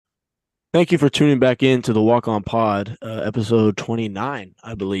Thank you for tuning back in to the Walk On Pod, episode 29,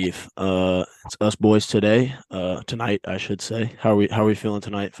 I believe. It's us boys today. Tonight, I should say. How are we feeling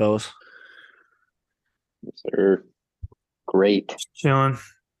tonight, fellas? They're great. Chilling.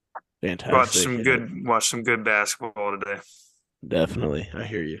 Fantastic. Watch some good basketball today. Definitely. I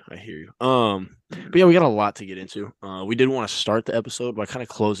hear you. I hear you. But yeah, we got a lot to get into. We did want to start the episode by kind of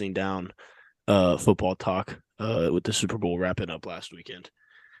closing down football talk with the Super Bowl wrapping up last weekend.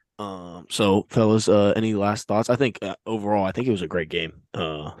 So fellas, any last thoughts? I think overall, I think it was a great game.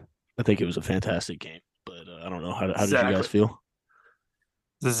 I think it was a fantastic game, but I don't know how did you guys Exactly. feel?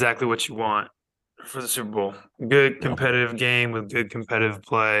 This is exactly what you want for the Super Bowl. Good Yeah, competitive game with good competitive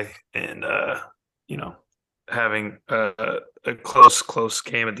play and you know, having a close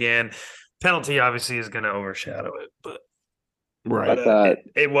game at the end. Penalty obviously is going to overshadow it, but I right. thought,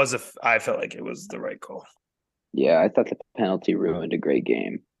 I felt like it was the right call. yeah, I thought the penalty ruined a great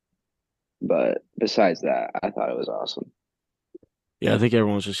game. But besides that, I thought it was awesome. Yeah, I think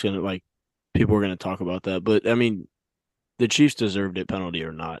everyone's just gonna like people are gonna talk about that, but I mean, the Chiefs deserved it, penalty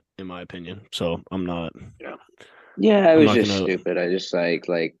or not, in my opinion. So I'm not. Yeah. Yeah, it I'm was not just gonna. stupid. I just like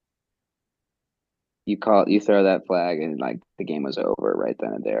you throw that flag and like the game was over right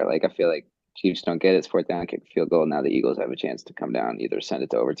then and there. Like I feel like Chiefs don't get it, fourth down, kick field goal. Now the Eagles have a chance to come down, either send it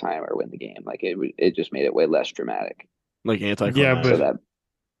to overtime or win the game. Like it just made it way less dramatic. Like Yeah, So anticlimactic. that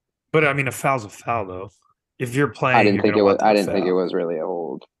but I mean a foul's a foul though. If you're playing, you're going to want I that didn't think it foul. was really a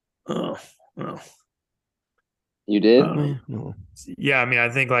hold. Oh, well. You did? No. Yeah, I mean, I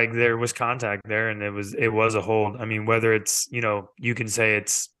think like there was contact there, and it was a hold. I mean, whether it's you can say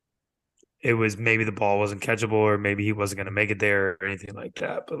it was maybe the ball wasn't catchable, or maybe he wasn't going to make it there, or anything like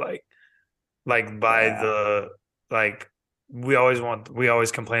that. But like by Yeah. the like we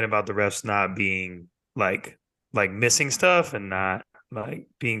always complain about the refs not being like missing stuff and not like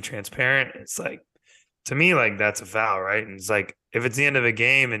being transparent. It's like to me like that's a foul, right? And it's like if it's the end of a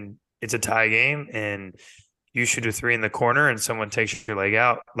game and it's a tie game and you shoot a three in the corner and someone takes your leg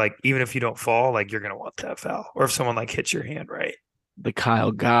out, like even if you don't fall, like you're gonna want that foul. Or if someone like hits your hand, right? The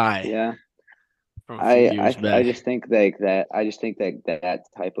Kyle guy Yeah. from a few years I back. just think like that I just think that that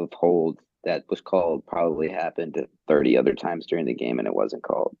type of hold that was called probably happened 30 other times during the game and it wasn't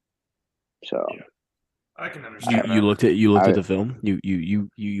called. So Yeah, I can You understand you that. looked at I the film.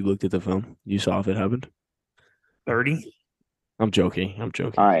 You looked at the film. You saw if it happened. 30? I'm joking. I'm all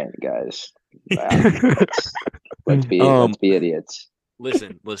joking. right, guys. Let's um, be idiots.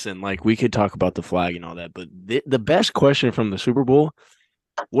 listen. Like we could talk about the flag and all that, but the best question from the Super Bowl: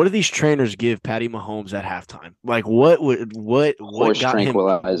 what do these trainers give Patty Mahomes at halftime? Like, what Horse got him,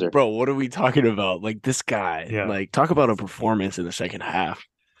 tranquilizer. bro? What are we talking about? Like this guy. Yeah. Like talk about a performance in the second half.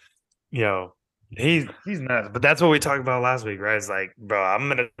 Yo, he's nuts. But that's what we talked about last week, right? It's like, bro, I'm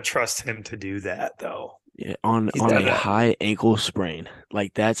gonna trust him to do that though. Yeah, on He's on Yeah, a done that. high ankle sprain.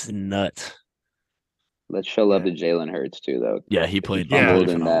 Like that's nuts. let's show love Yeah. to Jalen Hurts too, though. Yeah, he played Yeah. Fumbled,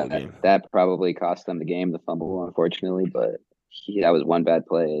 a and phenomenal game. that probably cost them the game, the fumble, unfortunately. But that was one bad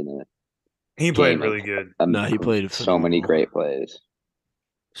play in a He played game of really good. No, he played so many phenomenal, great plays.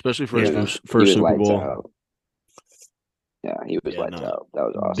 especially for He his Yeah. was first he first was Super lights Bowl. out. Yeah, he was Yeah, lights no, out. That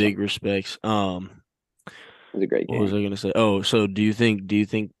was big awesome. respects. It was a great What was game. I gonna say? Oh, so do you think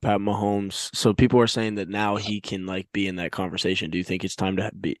Pat Mahomes? So people are saying that now he can like be in that conversation. Do you think it's time to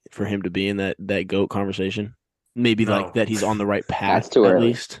be for him to be in that GOAT conversation? Maybe like No. that he's on the right path That's too at early.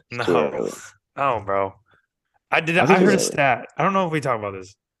 least. It's too No. early. No, bro. I I think Too heard a it's early. stat. I don't know if we talk about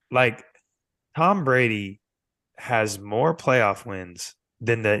this. Like Tom Brady has more playoff wins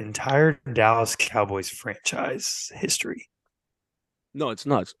than the entire Dallas Cowboys franchise history. no, it's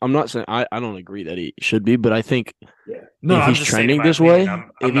nuts. I'm not saying I don't agree that he should be, but I think Yeah. No, I'm just saying in my opinion. if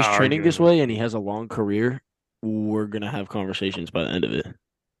I'm he's not trending this arguing. way and he has a long career, we're gonna have conversations by the end of it.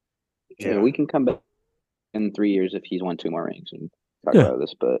 Yeah, Yeah. we can come back in 3 years if he's won two more rings and talk Yeah, about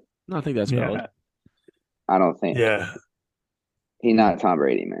this. But no, I think that's valid. Yeah. I don't think Yeah. he's not Tom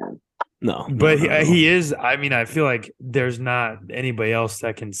Brady, man. No, no, But not at all. he is. I mean, I feel like there's not anybody else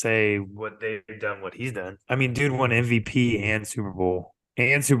that can say what they've done, what he's done. I mean, dude won MVP and Super Bowl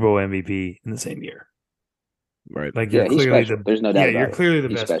MVP in the same year. Right, Like Yeah, he's special. There's no doubt you're about it. clearly the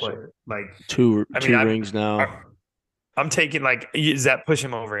He's best special. player. Like, two I mean, two rings now. I'm taking like, is that push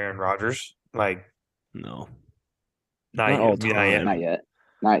him over Aaron Rodgers? Like, No, not not all yet. Not yet. Not time. yet.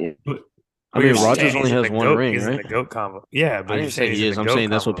 Not yet. But, I but you're mean, Not Rodgers yet. saying only he's in has the one goat. ring, He's in right? the goat combo. Yeah, I but you're didn't say saying he's he in is. the I'm goat saying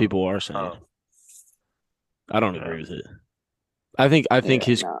that's what combo. people are saying. Oh, I don't yeah. agree with it. I think Yeah,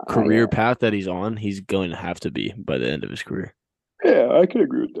 his no, not career yet. path that he's on, he's going to have to be by the end of his career. Yeah, I can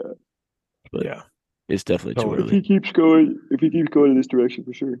agree with that. But Yeah. it's definitely too Totally. early. If he keeps going in this direction,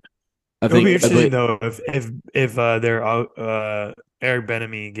 for sure. I It'll be think, interesting but though if their Eric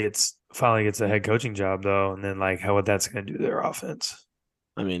Bieniemy finally gets a head coaching job though, and then like what that's going to do to their offense.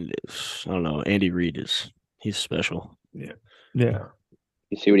 I mean, I don't know. Andy Reid he's special. Yeah, yeah.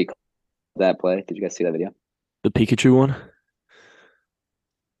 You see what he called that play? Did you guys see that video? The Pikachu one?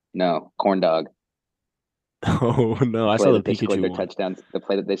 No, corn dog. Oh no, The I play saw the that they scored Pikachu their one. touchdowns. The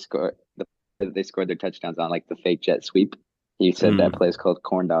play that they scored. The play that they scored their touchdowns on, like the fake jet sweep. He said that Mm. play is called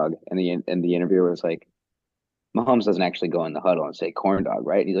corn dog, and the interviewer was like, Mahomes doesn't actually go in the huddle and say corn dog,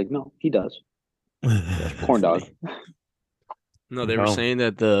 right? And he's like, no, he does. That's pretty Corn dog. funny. No, they were Oh, saying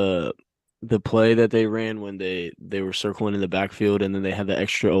that the play that they ran when they were circling in the backfield and then they had the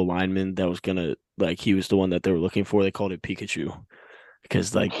extra O lineman that was gonna like he was the one that they were looking for. They called it Pikachu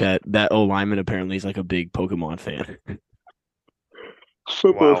because like that O lineman apparently is like a big Pokemon fan.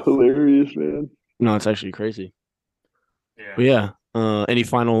 Football's wow. hilarious, man. No, it's actually crazy. Yeah. But yeah, any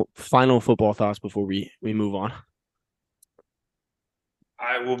final football thoughts before we move on?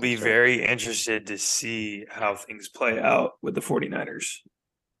 I will be That's right. very interested to see how things play out with the 49ers.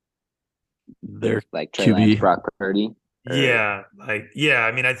 Their Like Trey Lance, QB. Brock Purdy. Or, Yeah.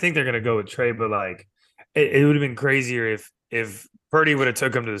 I mean, I think they're gonna go with Trey, but like, it would have been crazier if Purdy would have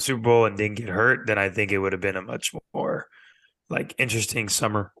took him to the Super Bowl and didn't get hurt. Then I think it would have been a much more like interesting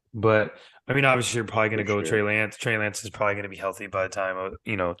summer. But I mean, obviously, you're probably gonna for go with sure. Trey Lance. Trey Lance is probably gonna be healthy by the time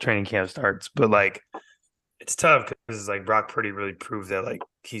training camp starts. But like, it's tough because like Brock Purdy really proved that like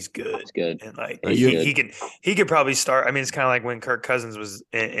he's good. It's good. And like He's you- good. he could probably start. I mean, it's kind of like when Kirk Cousins was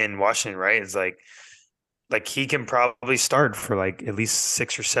in Washington, right? It's like he can probably start for like at least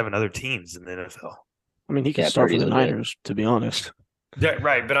 6 or 7 other teams in the NFL. I mean, he could Yeah, start for Purdy's the legit. Niners, to be honest. Yeah,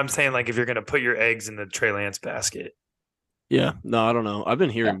 right. But I'm saying like if you're gonna put your eggs in the Trey Lance basket, Yeah, no, I don't know. I've been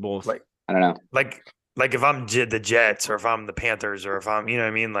hearing Yeah. both. like I don't know. like if I'm the Jets or if I'm the Panthers or if I'm you know what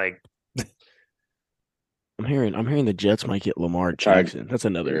I mean like I'm hearing the Jets might get Lamar hard. Jackson. That's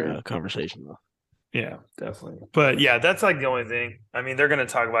another Yeah. conversation though. yeah definitely. But yeah, that's like the only thing. I mean, they're gonna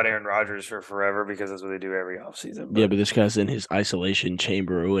talk about Aaron Rodgers for forever because that's what they do every offseason. Yeah, but this guy's in his isolation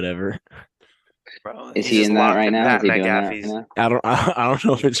chamber or whatever. Bro, Is he's he just in that locked right in now? Pat Is he doing that right McAfee's. now? I don't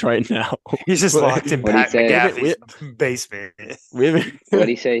know if it's right now. He's just But locked in What'd he Pat say? McAfee's basement. we haven't. What'd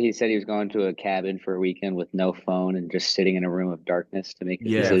he say? He said he was going to a cabin for a weekend with no phone and just sitting in a room of darkness to make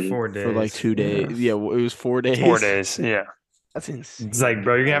his Yeah, decision. 4 days for like 2 days. Yeah. Yeah, it was 4 days. 4 days. Yeah. That's insane. It's like,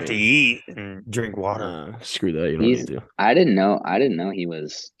 bro, you're gonna I have to mean, eat and drink water. screw that. You don't He's. need to. I didn't know he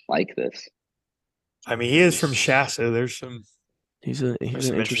was like this. I mean, he is from Shasta. There's some He's there's an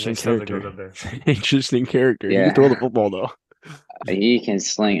some interesting stuff that goes character. up there. Interesting character. He Yeah. can throw the football though. He can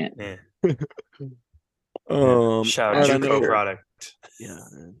sling it. Yeah. Shout all out right, I JUCO know- product. Yeah,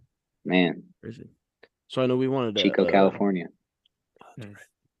 man. Man, Crazy. So I know we wanted to Chico, California.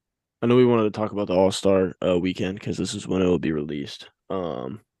 I know we wanted to talk about the All-Star weekend because this is when it will be released.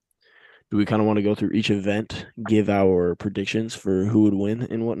 Do we kind of want to go through each event, give our predictions for who would win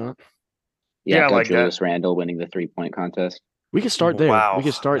and whatnot? Yeah, Go like that. Julius Randle winning the 3-point contest. We could start there. Wow, We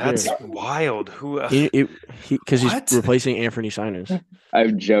could start that's there. wild. Who? Because he's What? replacing Anthony Simons.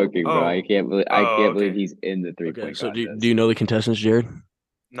 I'm joking, bro. Oh. I can't believe Okay. he's in the Okay, 3-point so contest. do you know the contestants, Jared?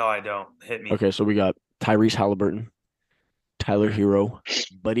 No, I don't. Hit me. Okay, so we got Tyrese Halliburton, Tyler Hero,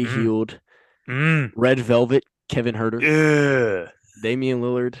 Buddy Mm. Hield, Mm. Red Velvet, Kevin Herter, Ugh. Damian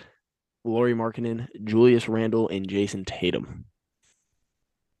Lillard, Lauri Markkinen, Julius Randle, and Jason Tatum.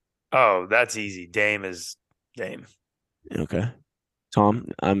 Oh, that's easy. Dame is Dame. Okay. Tom,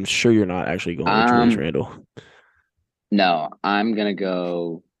 I'm sure you're not actually going with Julius Randle. No, I'm gonna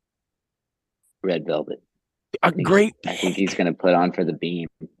go Red Velvet. Great. I think he's gonna put on for the beam.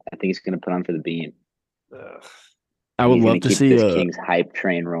 Ugh. I would He's love gonna to keep see this Kings hype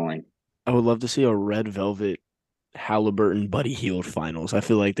train rolling. I would love to see a Red Velvet Halliburton Buddy Hield finals. I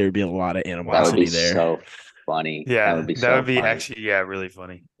feel like there'd be a lot of That would animosity be there. so funny. Yeah, that would be so funny. actually really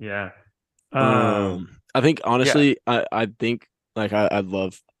funny. Yeah. I think honestly, I think like I'd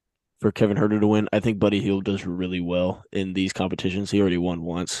love for Kevin Herter to win. I think Buddy Hield does really well in these competitions. He already won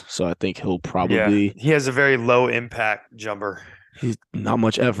once, so I think he'll probably he has a very low impact jumper. he's not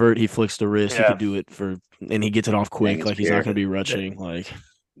much effort. He flicks the wrist. He Yeah. could do it and he gets it off quick. he's Like he's not pure. going to be rushing. Like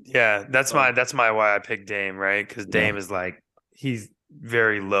Yeah, that's my why I picked Dame, right? Because Dame is like he's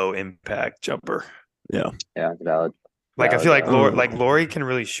very low impact jumper. Yeah, it's valid. Like I feel like valid. Lori can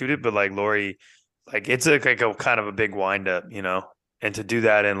really shoot it, but like Lori, like it's like a kind of a big wind up, you know. And to do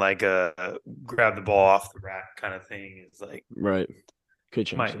that and like grab the ball off the rack kind of thing is like right. Could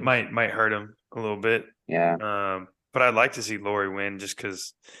change things. might hurt him a little bit. Yeah, But I'd like to see Lori win just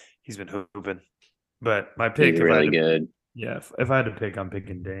because he's been hooping. But my pick, he's if I really had to- good. Yeah, if I had to pick, I'm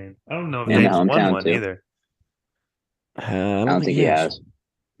picking Dame. I don't know if In the Dame's won hometown one too. either. I I don't don't think think he he has. has.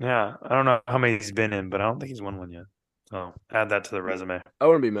 Yeah, I don't know how many he's been in, but I don't think he's won one yet. So add that to the resume. I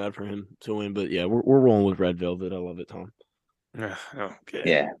wouldn't be mad for him to win, but yeah, we're rolling with Red Velvet. I love it, Tom. Yeah, okay.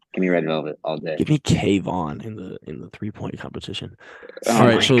 Yeah, give me red velvet all day. Give me Kayvon in the 3-point competition. All Oh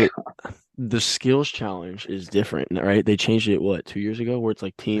right, my so god. the skills challenge is different, right? They changed it 2 years ago, where it's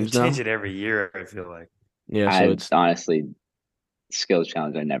like They teams change now. it every year, I feel like. Yeah, so I it's honestly skills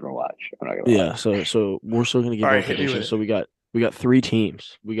challenge I never watch. I'm not gonna lie. yeah, so we're still gonna All give our right, hit me with predictions. it. So we got three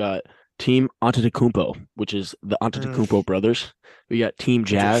teams. We got Team Antetokounmpo, which is the Mm. Antetokounmpo brothers. We got Team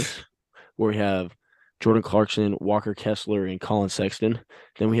Jazz, where we have Jordan Clarkson, Walker Kessler, and Colin Sexton.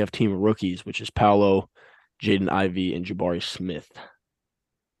 Then we have Team Rookies, which is Paolo, Jaden Ivey, and Jabari Smith.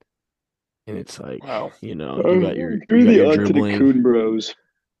 And it's like, Wow. you got your Give you me got the your onto the dribbling. Coon Bros.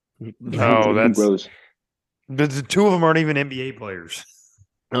 The onto No, the Coon that's Bros. the two of them aren't even NBA players.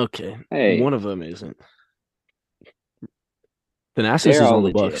 Okay, Hey, one of them isn't. Thanasis they're is all on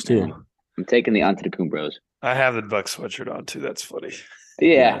the Bucks legit, man. too. I'm taking the onto the Coon Bros. I have the Bucks sweatshirt on too. That's funny.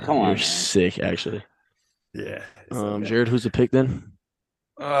 Yeah, Yeah, come you're on, man. sick actually. Yeah. It's okay. Jared, who's the pick then?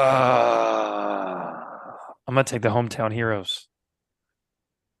 I'm gonna take the hometown heroes.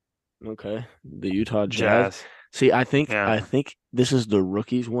 Okay, the Utah Jazz. Jazz. See, I think Yeah. I think this is the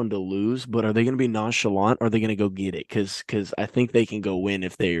rookies' one to lose, but are they going to be nonchalant or are they going to go get it? Because I think they can go win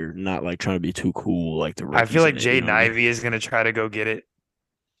if they're not like trying to be too cool like the I feel rookies like in it. You know Jaden what I mean? Ivey is gonna try to go get it.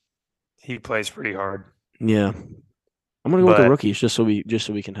 He plays pretty hard. Yeah, I'm gonna go with the But rookies just so we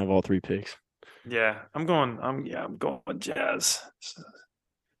can have all three picks. yeah, I'm going with Jazz.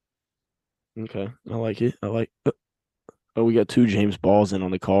 Okay, I like it. I like. Oh, we got two James Balls in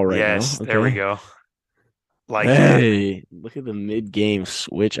on the call right now. Yes, there we Okay. go. Like that. Hey, look at the mid-game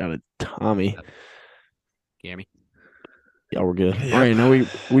switch out of Tommy. Hear me? Yeah, we're good. All Yep. right, now we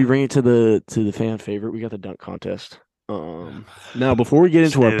bring it to the fan favorite. We got the dunk contest. Now before we get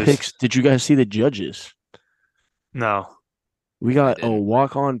into our Snooze. picks, did you guys see the judges? No. We I got a didn't.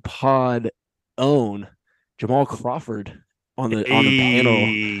 walk-on pod own Jamal Crawford on the panel.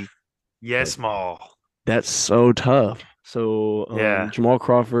 Hey. Yes, Maul. That's so tough. So Yeah. Jamal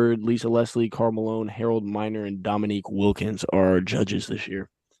Crawford, Lisa Leslie, Karl Malone, Harold Miner, and Dominique Wilkins are our judges this year.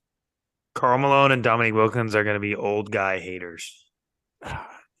 Karl Malone and Dominique Wilkins are going to be old guy haters.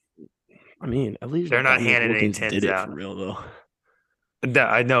 I mean, at least They're not Dominique handing any Wilkins did tens it out. for real though.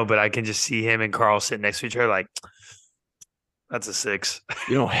 I know, but I can just see him and Carl sitting next to each other like, that's a 6.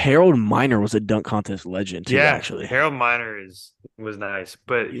 Harold Miner was a dunk contest legend too, Yeah, actually. Harold Miner was nice,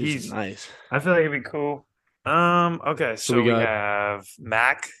 but He's nice. I feel like it'd be cool. Okay, So so we we got have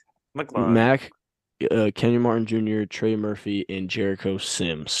Mac McClung. Mac, Kenyon Martin Jr., Trey Murphy, and Jericho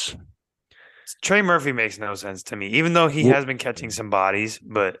Sims. Trey Murphy makes no sense to me, even though he Well, has been catching some bodies,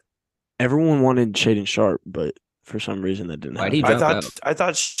 but everyone wanted Shaden Sharp, but for some reason that didn't Why'd he happen. drop out? I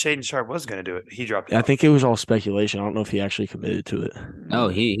thought Shaden Sharp was going to do it. He dropped out. I think it was all speculation. I don't know if he actually committed to it. No,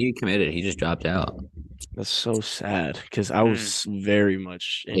 he committed. He just dropped out. That's so sad because I was very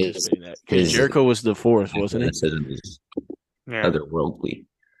much His- anticipating that. Because his Jericho was the fourth, wasn't he? Athleticism is Yeah. otherworldly.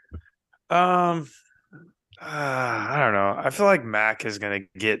 I don't know. I feel like Mac is gonna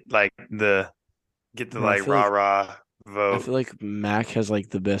get the Bro, I like feel rah like- rah I vote. feel like Mac has like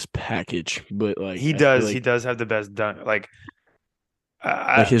the best package, but like He I does. feel He like, does have the best dunk. Like his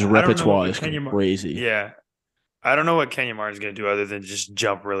I don't know repertoire what is Kenya crazy. Yeah, I don't know what Kenya Martin's gonna do other than just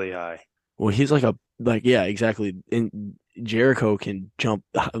jump really high. Well, he's yeah, exactly. And Jericho can jump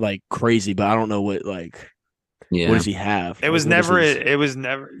like crazy, but I don't know what Yeah. what does he have? It was Like, what is never. his- It was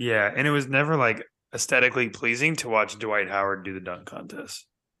never. Yeah, and it was never like aesthetically pleasing to watch Dwight Howard do the dunk contest.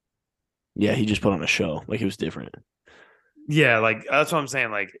 Yeah, he just put on a show. Like it was different. Yeah, like that's what I'm saying.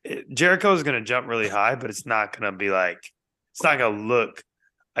 Like Jericho's gonna jump really high, but it's not gonna be like it's not gonna look,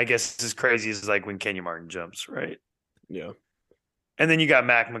 I guess, as crazy as like when Kenya Martin jumps, right? Yeah. And then you got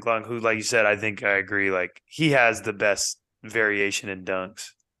Mac McClung, who, like you said, I think I agree. Like he has the best variation in dunks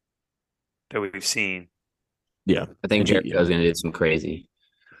that we've seen. Yeah. I think And he- Jericho's going to do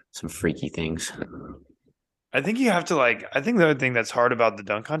some freaky things. I think you have to I think the other thing that's hard about the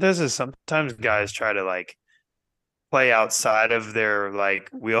dunk contest is sometimes guys try to play outside of their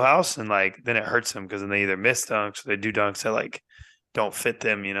wheelhouse and then it hurts them because then they either miss dunks or they do dunks that don't fit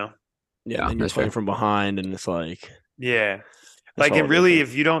them, you know? Yeah, Yeah, and you're that's playing fair. from behind, and it's like Yeah. that's It all really, different.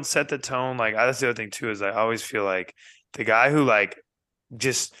 if you don't set the tone, that's the other thing too, is I always feel like the guy who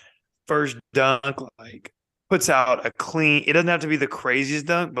just first dunk, puts out a clean, it doesn't have to be the craziest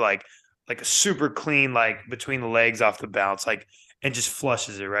dunk, but like a super clean, between the legs off the bounce, and just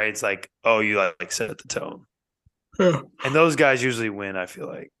flushes it, right? It's like, oh, you set the tone. And those guys usually win, I feel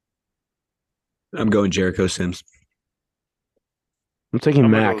like. I'm going Jericho Sims. I'm taking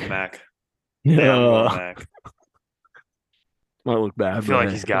I'm gonna go Mac. with Mac. Yeah, I'm going Mac. Might look bad. I feel like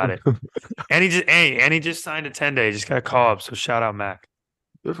he's got it. And he just signed a 10-day. Just got a call up. So shout out Mac.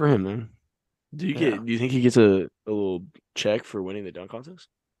 Good for him, man. Do you think he gets a little check for winning the dunk contest?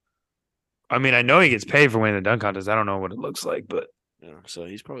 I mean, I know he gets paid for winning the dunk contest. I don't know what it looks like, but Yeah, so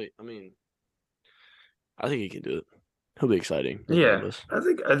he's probably. I mean, I think he can do it. He'll be exciting. yeah, Regardless. I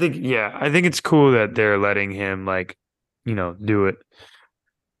think it's cool that they're letting him do it.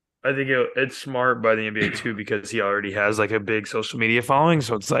 I think it's smart by the NBA too because he already has like a big social media following.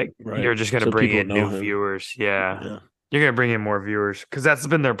 So it's like Right. you're just gonna So bring people in know new him. viewers. Yeah. Yeah. You're gonna bring in more viewers because that's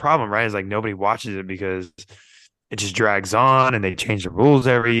been their problem, right? Is like nobody watches it because it just drags on and they change the rules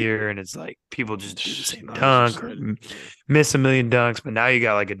every year, and it's like people just do the same Not as dunk or exciting. miss a million dunks. But now you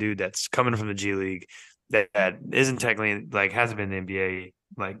got like a dude that's coming from the G League that isn't technically like hasn't been in the NBA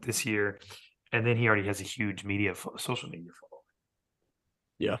like this year, and then he already has a huge social media following.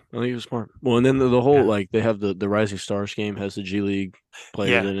 Yeah, I think it was smart. Well, and then the whole Yeah. they have the Rising Stars game has the G League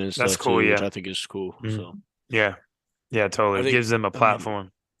players Yeah, in it and that's stuff cool. too, which Yeah. I think is cool. Mhm. So Yeah, I totally. It think gives them a I mean,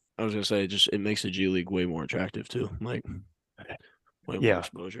 platform. I was gonna say it makes the G League way more attractive too, like way more Yeah.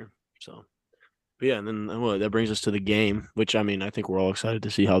 exposure. So, but yeah, and then that brings us to the game, which I mean I think we're all excited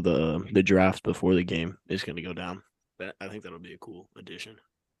to see how the draft before the game is going to go down. I think that'll be a cool addition.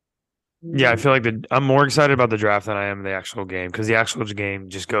 Yeah, I feel like I'm more excited about the draft than I am the actual game because the actual game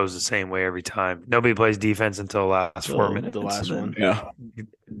just goes the same way every time. Nobody plays defense until the last 4 So minutes. the last and then- one. Yeah.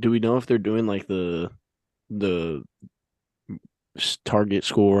 Do we know if they're doing like the target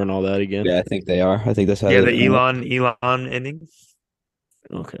score and all that again? Yeah, I think they are. I think that's how Yeah, they the Elon ending.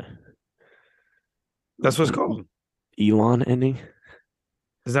 Okay. That's what it's called. Elon ending?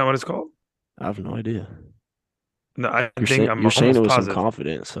 Is that what it's called? I have no idea. No, I You're think saying, I'm you're saying almost it with some positive.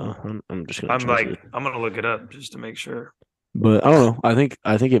 confidence, so I'm just gonna I'm trust like it. I'm gonna look it up just to make sure. But I don't know. I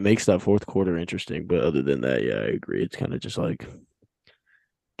think it makes that fourth quarter interesting. But other than that, yeah, I agree. It's kind of just like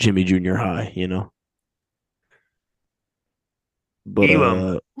Jimmy Junior high, you know. But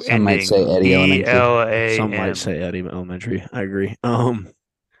Elam Some might say Eddie Elementary. some might ELAM. say Eddie Elementary. I agree.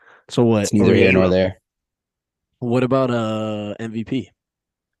 So what? It's neither here nor there. What about MVP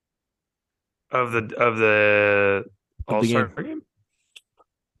of the of the All-Star game?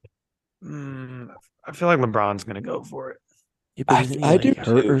 game. I feel like LeBron's gonna go for it. Yeah, but isn't he I do like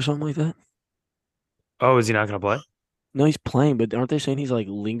hurt too. or something like that? Oh, is he not gonna play? No, he's playing, but aren't they saying he's like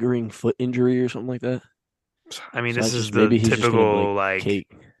lingering foot injury or something like that? I mean, So this I is just the maybe he's just gonna typical like cake.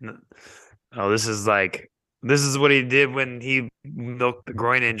 Oh, this is what he did when he milked the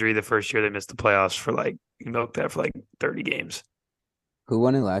groin injury the first year they missed the playoffs for he milked that for 30 games. Who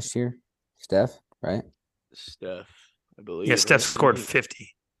won it last year? Steph, right? Steph, I believe. Yeah, Steph right? scored 50.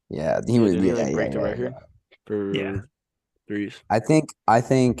 Yeah, he was. Didn't he Yeah, break the yeah. record for Yeah. threes? I think I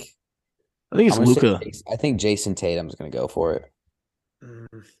think it's I'm gonna say Luka. I think Jason Tatum's gonna go for it. Mm,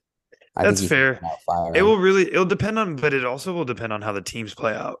 I That's think he's fair. gonna outfire It him. it'll depend on, but it also will depend on how the teams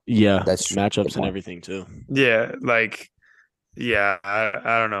play out. Yeah, That's true. Good matchups and point. everything too. Yeah,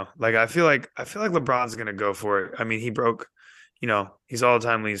 I don't know. I feel like LeBron's gonna go for it. I mean, he broke, he's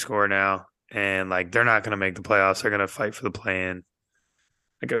all-time leading scorer now, and they're not gonna make the playoffs. They're gonna fight for the play-in.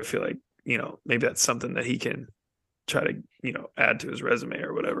 I feel like maybe that's something that he can try to add to his resume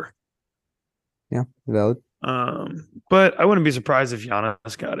or whatever. Yeah, valid. But I wouldn't be surprised if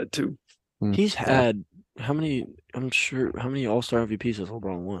Giannis got it too. He's had how many? I'm sure how many All-Star MVPs has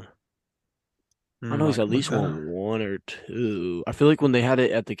LeBron won? I know he's at least won one or two. I feel like when they had it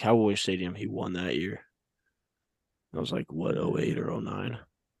at the Cowboys Stadium, he won that year. That was like what 08 or 09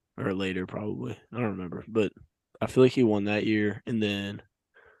 or later probably. I don't remember, but I feel like he won that year, and then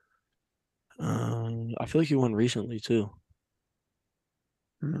I feel like he won recently too.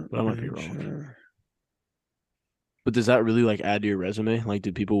 But I might be wrong. Sure. But does that really add to your resume? Like,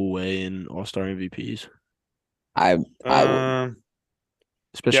 do people weigh in All-Star MVPs? I would.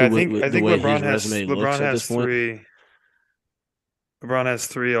 Especially I with the think way LeBron his resume looks at this point. LeBron has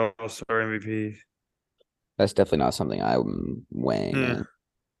 3 All-Star MVPs. That's definitely not something I'm weighing in.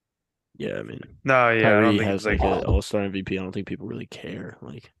 Yeah, I mean, No, yeah, I Kyrie don't think has it's an All-Star MVP. I don't think people really care.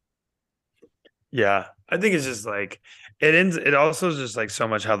 Yeah, I think it's just it ends. It also is just so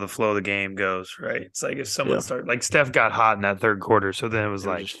much how the flow of the game goes, right? It's if someone starts Steph got hot in that third quarter, so then it was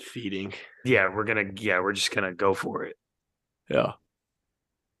just feeding. Yeah, we're just gonna go for it. Yeah.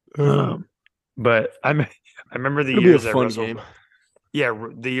 But I remember the It'll be years a that fun Russell. game. Yeah,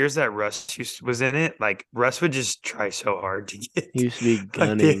 the years that Russ was in it, Russ would just try so hard to get. He used to be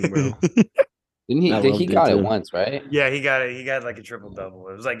gunning, bro. Didn't he? Matt Wells He did got it too. once, right? Yeah, he got it. He got like a triple double.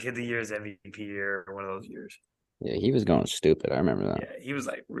 It was like hit the year's MVP year or one of those years. Yeah, he was going stupid. I remember that. Yeah, he was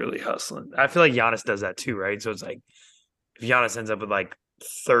like really hustling. I feel like Giannis does that too, right? So it's like if Giannis ends up with like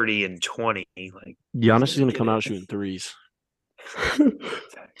 30 and 20, like Giannis is gonna gonna get come it. out shooting threes.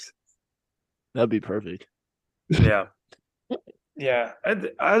 Facts. That'd be perfect. Yeah, yeah.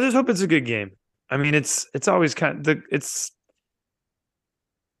 I just hope it's a good game. I mean, it's always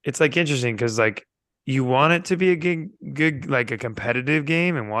it's like interesting because like you want it to be a good like a competitive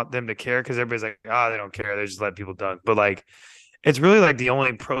game and want them to care because everybody's like, they don't care. They just let people dunk. But like, it's really like the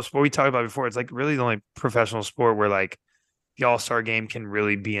only pro sport we talked about before. It's like really the only professional sport where like the All-Star game can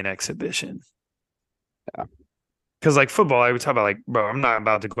really be an exhibition. Yeah. Because like football, I would talk about like, bro, I'm not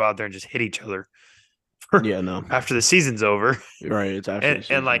about to go out there and just hit each other Yeah, no. after the season's over. Right, it's after the And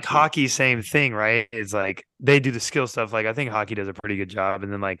season, like too. hockey, same thing, right? It's like they do the skill stuff. Like I think hockey does a pretty good job.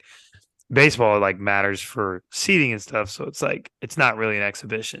 And then like baseball like matters for seating and stuff. So it's like it's not really an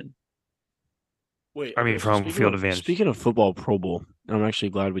exhibition. Wait, I mean, okay, for home field advantage. speaking of football Pro Bowl, I'm actually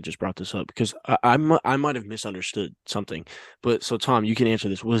glad we just brought this up because I might have misunderstood something. But so Tom, you can answer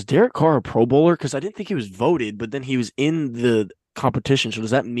this. Was Derek Carr a Pro Bowler? Because I didn't think he was voted, but then he was in the competition. So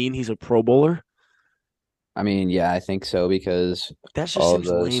does that mean he's a Pro Bowler? I mean, yeah, I think so because That just all seems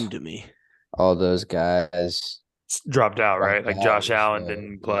those lame to me. all those guys Dropped out, right? dropped Like out. Josh Allen So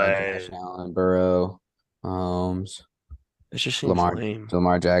didn't yeah, play. Josh Allen, Burrow, Mahomes, It just seems Lamar lame.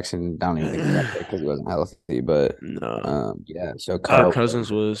 Lamar Jackson. I don't even think he got picked because he wasn't healthy. But No, yeah. So Kirk Carr,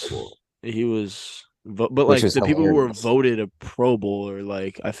 Cousins was he was, but which like was the people who were hilarious. voted a Pro Bowler,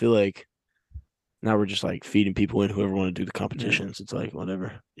 like I feel like now we're just like feeding people in whoever want to do the competitions. It's like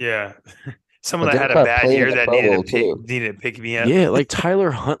whatever. Yeah. Someone But that Derek had a Carr bad played in year the that Pro Bowl too. needed to pick me up. Yeah, like Tyler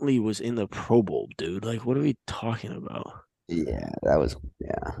Huntley was in the Pro Bowl, dude. Like, what are we talking about? Yeah, that was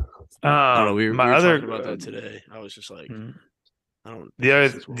yeah. I don't know. We My were other talking about that today. I was just like, Mhm. I don't the think other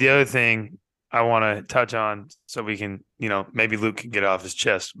this is what the we're other doing. thing I want to touch on so we can, maybe Luke can get it off his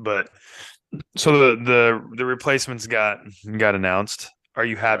chest. But so the replacements got announced. Are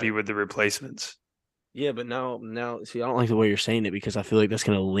you happy Right. with the replacements? Yeah, but now, see, I don't like the way you're saying it because I feel like that's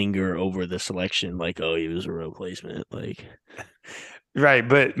gonna linger over the selection. Like, oh, he was a replacement. Like, Right,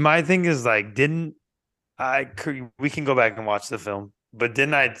 but my thing is like, we can go back and watch the film, but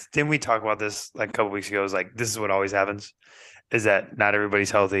didn't we talk about this like a couple weeks ago? It was like this is what always happens, is that not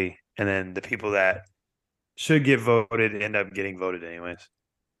everybody's healthy, and then the people that should get voted end up getting voted anyways.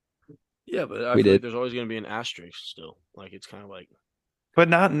 yeah, but I We feel like did. there's always gonna be an asterisk still. Like, it's kind of like But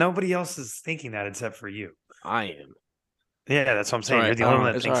nobody else is thinking that except for you. I am. Yeah, that's what I'm It's saying. all You're right. the only one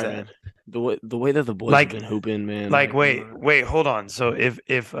that It's all thinks right, that. man. The way that the boys Like- have been hooping, man. Like, I'm not- wait, hold on. So if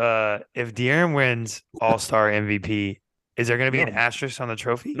De'Aaron wins All-Star MVP, is there going to be an No. asterisk on the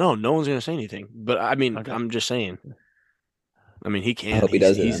trophy? No one's gonna say anything. But I mean, Okay. I'm just saying. I mean, he can. hope he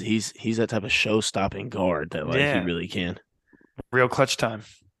does it then. He's that type of show-stopping guard that like he Yeah. really can. Real clutch time.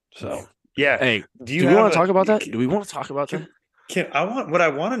 So yeah. Hey, Do you do we want have to talk about that? can- Do we want to talk about that? what I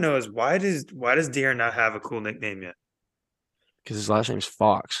want to know is why does De'Aaron not have a cool nickname yet? Because his last name's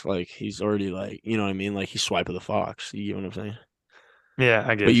Fox. Like he's already like, you know what I mean? Like he's Swipe of the Fox. You get what I'm saying? Yeah,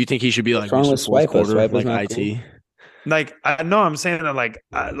 I guess. But you think he should be What's like wrong Mr. with Fourth Swipa? Quarter, Swipa's like not IT? cool. Like I know I'm saying that like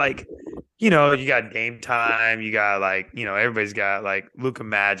you got game time, you got like, everybody's got like Luka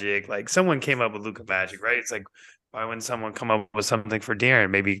Magic. Like someone came up with Luka Magic, right? It's like why wouldn't someone come up with something for Darren?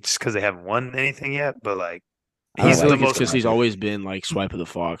 Maybe just because they haven't won anything yet, but like I don't He's he's like the it's most because he's always been like Swipe of the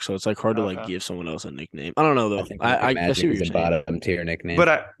Fox, so it's like hard to like Okay. give someone else a nickname. I don't know I though. think I see Magic what is you're a saying. bottom tier nickname.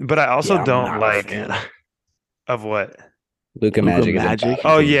 but I also Yeah, I'm don't not a like fan. of what. Luka Luka Magic is a Magic? bottom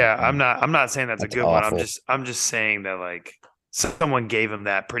Oh tier yeah, nickname. I'm not saying that's a That's good one. awful. I'm just saying that like someone gave him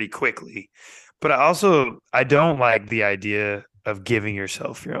that pretty quickly. But I don't like the idea of giving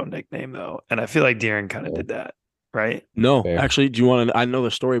yourself your own nickname though. And I feel like Darren kind of Yeah. did that, right? No, Fair. actually, do you want to? I know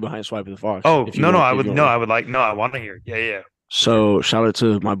the story behind Swipe of the Fox. Oh, If you no, want, I if would you no, want I would like no, I want to hear. Yeah. So shout out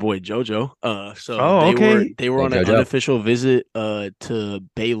to my boy JoJo. So Oh, okay. they were Hey, on an JoJo. unofficial visit to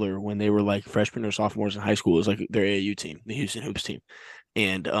Baylor when they were like freshmen or sophomores in high school. It was like their AAU team, the Houston Hoops team.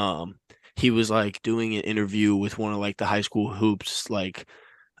 And he was like doing an interview with one of like the high school hoops like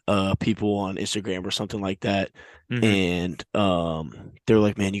people on Instagram or something like that. Mhm. And they're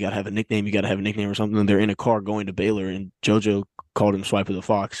like, man, you gotta have a nickname, or something. And they're in a car going to Baylor, and JoJo called him Swipe of the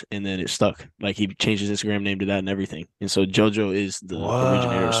Fox, and then it stuck. Like he changed his Instagram name to that and everything. And so JoJo is the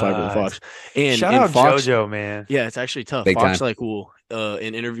originator of Swipe of the What? Fox. And Shout and out Fox, JoJo, man. yeah, it's actually tough. Big Fox time. like will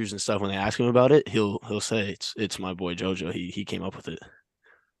in interviews and stuff when they ask him about it, he'll say it's my boy JoJo. He came up with it.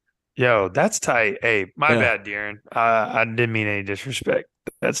 Yo, that's tight. Hey, my Yeah. bad, Darren. I didn't mean any disrespect.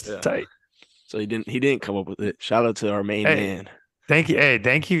 That's Yeah. tight. So he didn't come up with it. Shout out to our main Hey. man. Thank you. Hey,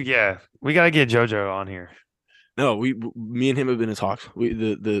 thank you. Yeah, we gotta get JoJo on here. No, me and him have been in talks.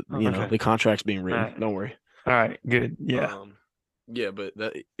 The contract's being written. Right. Don't worry. All right, good. Yeah. Yeah, but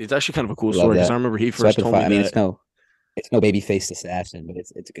it's actually kind of a cool Love story because that. I remember he Swipe first the told me I mean, that. it's no baby faced assassin, but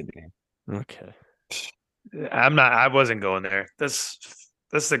it's a good name. Okay. I wasn't going there. That's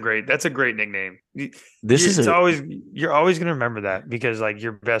a great nickname. You're always gonna remember that because like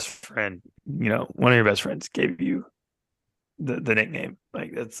your best friend, one of your best friends gave you the nickname.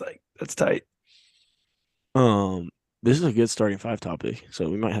 That's tight. This is a good starting five topic, so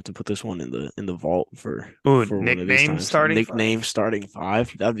we might have to put this one in the vault for Ooh, one of these nickname times. starting Nickname five? starting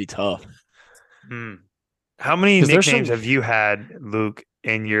five. That'd be tough. How many 'Cause there's nicknames some- have you had, Luke,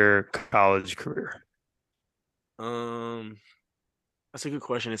 in your college career? That's a good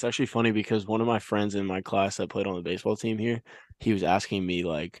question. It's actually funny because one of my friends in my class that played on the baseball team here, he was asking me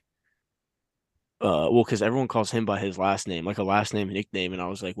like, well, because everyone calls him by his last name, like a last name nickname, and I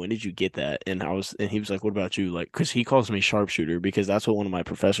was like, when did you get that? And he was like, what about you? Like, because he calls me sharpshooter because that's what one of my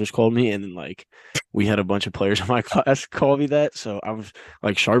professors called me, and then like we had a bunch of players in my class call me that, so I was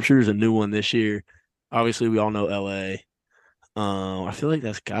like, sharpshooter's a new one this year. Obviously, we all know LA. I feel like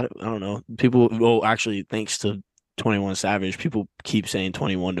that's got it. I don't know. People, well, actually, thanks to 21 Savage, people keep saying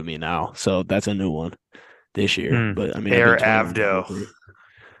 21 to me now, so that's a new one this year. But I mean, I've Air been 21 the whole Avdo. through.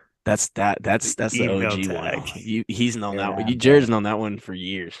 That's the Email OG one. tag. He's known that one. Yeah. Jared's known that one for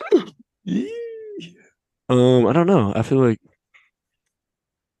years. I don't know. I feel like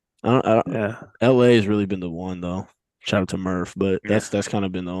I don't, Yeah. LA has really been the one though. Shout out to Murph, but that's kind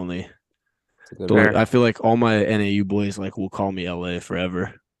of been the only. It's a good Fair. I feel like all my NAU boys like will call me LA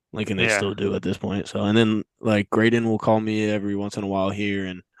forever, like, and they Yeah. still do at this point. So, and then like Graydon will call me every once in a while here,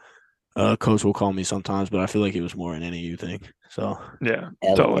 and Coach will call me sometimes, but I feel like it was more an NAU thing. So Yeah.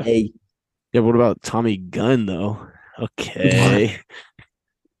 LA. yeah. What about Tommy Gunn though? Okay.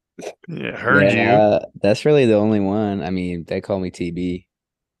 Yeah. Heard you. Yeah, that's really the only one. I mean, they call me TB.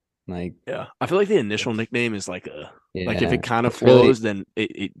 Like, Yeah, I feel like the initial nickname is like like if yeah, it kind of it's really flows, then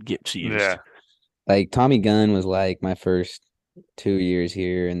it gets used. Yeah. like Tommy Gunn was like my first 2 years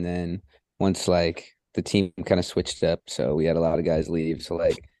here, and then once like the team kind of switched up, so we had a lot of guys leave. So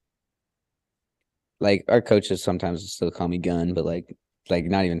like our coaches sometimes still call me Gun, but like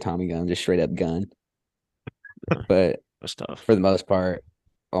not even Tommy Gunn, just straight up Gun. But That's tough. for the most part,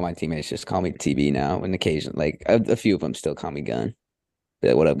 all my teammates just call me TB now. And occasionally, like a few of them still call me Gun. Be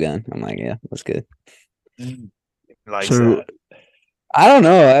like, what up, Gun? I'm like, yeah, that's good. Like So- that. I don't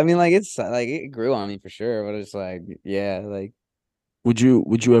know. I mean, like it's like it grew on me for sure, but it's like, yeah, like Would you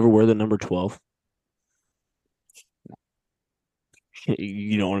ever wear the number 12?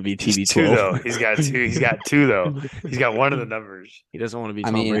 You don't want to be TB Two 12. though. He's got two. He's got two though. He's got one of the numbers. He doesn't want to be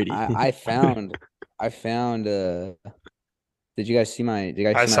I Tom mean, Brady. I found did you guys see my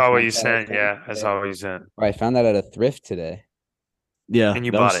I saw what you Snapchat sent. thing Yeah, I today? saw what you sent. Or I found that at a thrift today. Yeah, And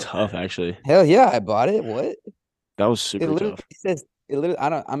you that bought was it. tough actually. Hell yeah, I bought it. What? That was It super literally tough. says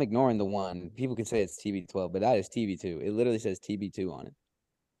I'm ignoring the one. People can say it's TB12, but that is TB2. It literally says TB2 on it.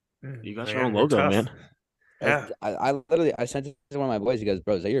 You got Man, your own you're logo, tough. man. Yeah. I sent it to one of my boys. He goes,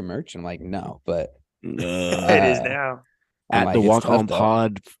 "Bro, is that your merch?" And I'm like, "No," but It is now. I'm At like, the "It's Walk tough, On though."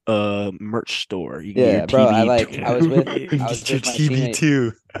 Pod merch store. You can Yeah, get your bro. TB. I was with Get your my teammate.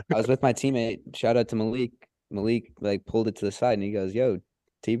 TB2. I was with my teammate. Shout out to Malik. Malik like pulled it to the side and he goes, "Yo,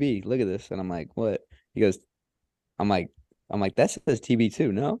 TB, look at this." And I'm like, "What?" He goes, "I'm like, that says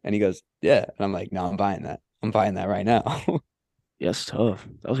TB2, no?" And he goes, "Yeah." And I'm like, "No, I'm buying that. I'm buying that right now." Yes, tough.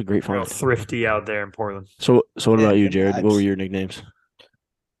 That was a great Real find. thrifty out there in Portland. So what about you, Yeah, Jared? What vibes. were your nicknames?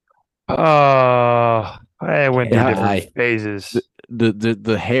 I went through Yeah, different phases.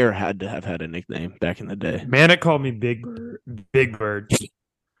 The hair had to have had a nickname back in the day. Man, it called me Big Bird. Big Bird.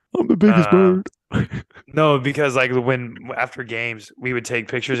 I'm the biggest bird. No, because like when after games, we would take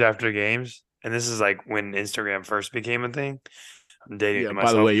pictures after games, and this is like when Instagram first became a thing. I'm dating Yeah,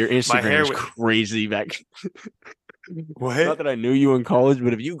 myself. by the way, your My hair Instagram is wa- crazy back. What? Not that I knew you in college,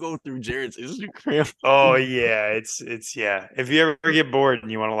 but if you go through Jared's Instagram, Oh yeah, it's yeah. If you ever get bored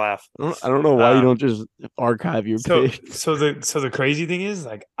and you want to laugh, I don't know why you Um, don't just archive your so page. so the crazy thing is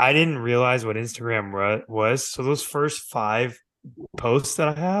like I didn't realize what Instagram was. So those first 5 posts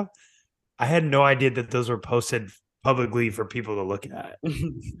that I had no idea that those were posted publicly for people to look at.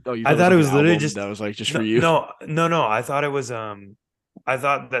 Oh, you I thought like it was an literally album just that was like just no, for you. no. I thought it was I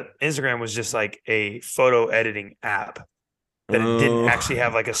thought that Instagram was just like a photo editing app that it didn't Oh. actually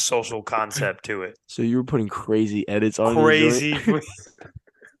have like a social concept to it. So you were putting crazy edits on your Crazy. joint?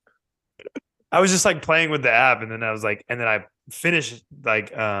 I was just like playing with the app, and then I was like, and then I finished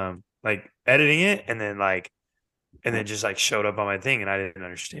like editing it, and then just like showed up on my thing, and I didn't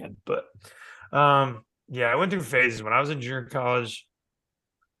understand. But yeah, I went through phases when I was in junior college.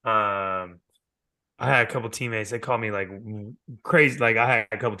 I had a couple teammates. They called me like crazy. Like I had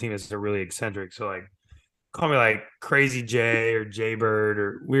a couple teammates that are really eccentric. So like call me like Crazy J or Jay Bird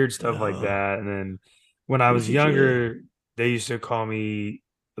or weird stuff like that. And then when I was Crazy J. younger, they used to call me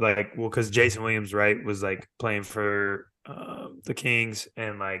like, well, because Jason Williams, right, was like playing for the Kings,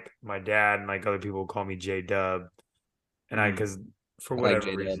 and like my dad and like other people would call me J Dub, and because for I like whatever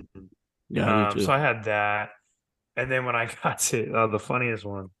J-Dub. reason, Yeah, me too. so I had that. And then when I got to the funniest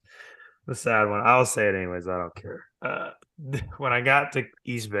one, the sad one, I'll say it anyways. I don't care. When I got to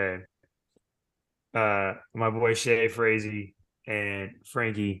East Bay, my boy Shay Frazee and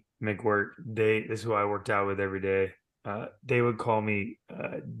Frankie McWork, this is who I worked out with every day. They would call me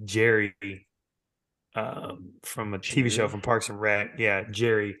Jerry from a TV show from Parks and Rec. Yeah,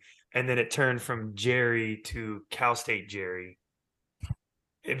 Jerry. And then it turned from Jerry to Cal State Jerry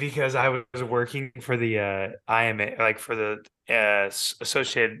because I was working for the IMA, like for the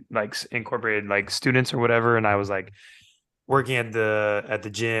Associated, like Incorporated, like students or whatever, and I was like working at the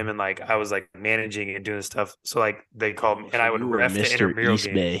gym, and like I was like managing and doing stuff. So like they called me, and I would You were ref the Mr. intramural East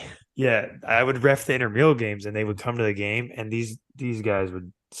game. Bay. Yeah, I would ref the intramural games, and they would come to the game, and these guys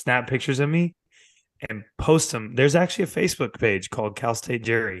would snap pictures of me and post them. There's actually a Facebook page called Cal State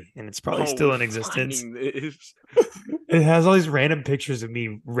Jerry, and it's probably still in existence. It has all these random pictures of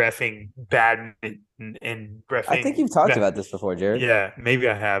me reffing badminton and reffing. I think you've talked about this before, Jared. Yeah, maybe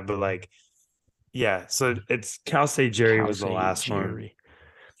I have, but like, yeah. So it's Cal State Jerry Cal was the State last one. Jerry.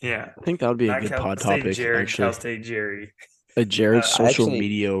 Yeah, I think that would be a not good Cal pod State topic. Jerry, Actually, Cal State Jerry. a Jared social actually-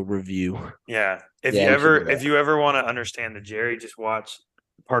 media review. Yeah, if Yeah, we should do you ever want to understand the Jerry, just watch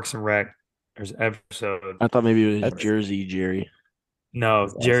Parks and Rec. There's an episode. I thought maybe it was That's- Jersey Jerry. No,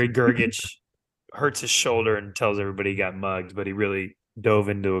 That's Jerry awesome. Gergich hurts his shoulder and tells everybody he got mugged, but he really dove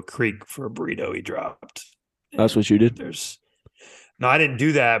into a creek for a burrito he dropped. That's what you did? No, I didn't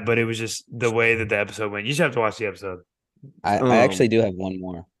do that, but it was just the way that the episode went. You just have to watch the episode. I actually do have one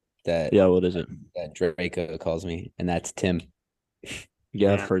more that Yeah, what is it? that Draco calls me, and that's Tim.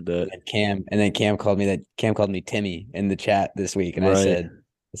 Yeah, I've Yeah. heard that. And then Cam called me Timmy in the chat this week, and I Right.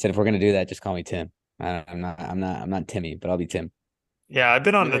 said if we're gonna do that, just call me Tim. I'm not Timmy, but I'll be Tim. Yeah, I've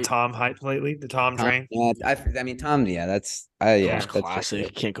been on the Right. Tom hype lately, the Tom train. Yeah, I mean Tom. Yeah, that's yeah, That's that's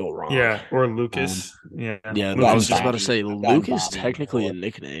classic. Can't go wrong. Yeah, or Lucas. Yeah, Yeah, Well, I was just Bobby. about to say I've gotten Luke is Bobby technically a before.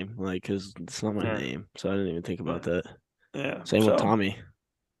 nickname, like because it's not my Yeah. name, so I didn't even think about that. yeah. Same with Tommy,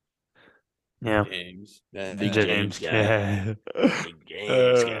 Yeah, James. Big James. James guy. Yeah. Big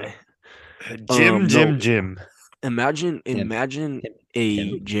James guy. Jim. Imagine Tim. a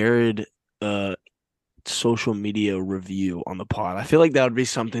Tim. Jared social media review on the pod. I feel like that would be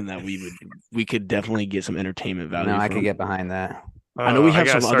something that we could definitely get some entertainment value. No, I from. could get behind that. I know we have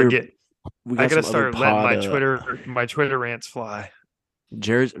some other. We I got gotta some other start letting pod, my Twitter rants fly.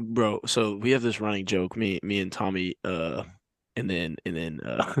 Jared's bro. So we have this running joke, me and Tommy, and then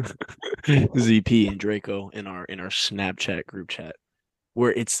ZP and Draco in our Snapchat group chat,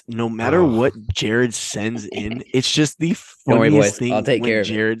 where it's no matter what Jared sends in, it's just the Don't worry, funniest boys. thing. I'll take when care of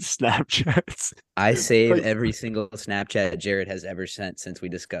it. Jared Snapchats. I save Like- every single Snapchat Jared has ever sent since we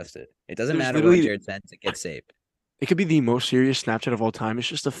discussed it. It doesn't There's matter what literally- Jared sends; it gets saved. It could be the most serious Snapchat of all time. It's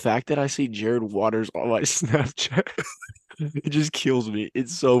just the fact that I see Jared Waters on my Snapchat. It just kills me.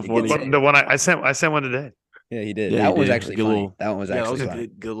 It's so It funny. gets The one I sent one today. Yeah, he did. Yeah, that he one was did. actually Good funny. little- That one was Yeah, that actually was a funny.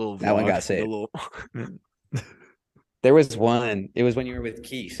 good little. That one vlog, got good saved. little- There was one. It was when you were with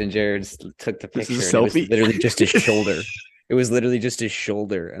Keith and Jared took the This picture. is a and it was selfie? literally just his shoulder. It was literally just his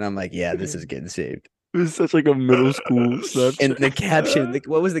shoulder, and I'm like, yeah, this is getting saved. It was such like a middle school Snapchat. And the caption,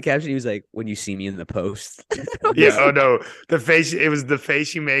 what was the caption? He was like, "When you see me in the post." Yeah. Oh no, the face. It was the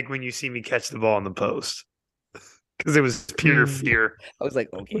face you make when you see me catch the ball in the post. Because it was pure fear. I was like,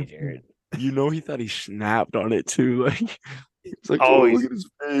 "Okay, Jared." You know, he thought he snapped on it too. Like he was like, Always. "Oh, look at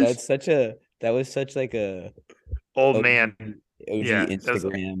his face." That was such like a Old OG man. OG Yeah, that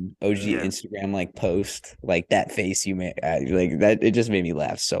was- yeah. Instagram like post, like that face you made, like that. It just made me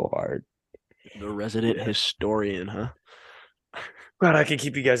laugh so hard. The resident historian, huh? Glad I can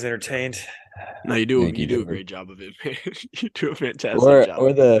keep you guys entertained. No, you do. Thank you, You do a Jordan. great job of it, man. You do a fantastic job.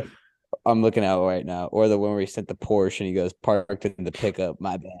 Or the I'm looking out right now, or the one where he sent the Porsche and he goes parked in the pickup.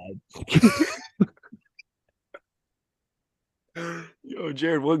 My bad. Yo,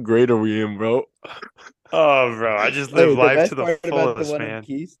 Jared, what grade are we in, bro? Oh, bro, I just Hey, live life best to the part about fullest, one man. of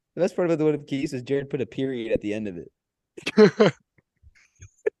Keys, the best part about the one of Keys is Jared put a period at the end of it.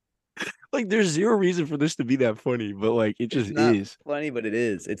 Like, there's zero reason for this to be that funny, but like, it It's just not is. funny, but it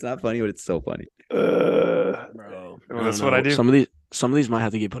is. It's not funny, but it's so funny. Bro, I don't That's what I know. do. Some of these might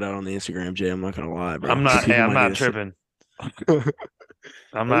have to get put out on the Instagram, Jay. I'm not gonna lie, bro. I'm not. Hey, People I'm might need not to see. tripping. At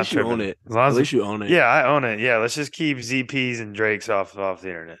I'm not least you own tripping. it. As long At as least you own it. yeah, I own it. Yeah, let's just keep ZPs and Drakes off the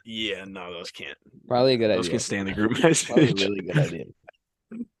internet. Yeah, no, those can't. Probably a good Those idea. can stay in the group Probably a message. really good idea.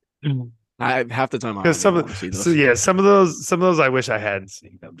 I half the time I Because don't even want to see so those. yeah, some of those I wish I hadn't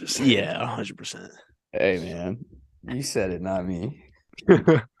seen. I'm just saying. Yeah, 100%. Hey, man. You said it, not me.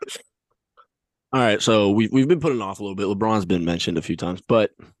 All right, so we've been putting off a little bit. LeBron's been mentioned a few times,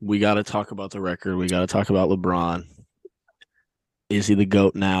 but we got to talk about the record. We got to talk about LeBron. Is he the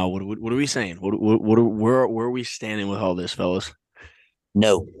GOAT now? What are we saying? Where are we standing with all this, fellas?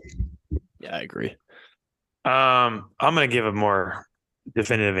 No. Yeah, I agree. I'm gonna give a more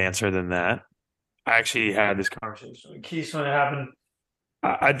definitive answer than that. I actually had this conversation with Keith when it happened.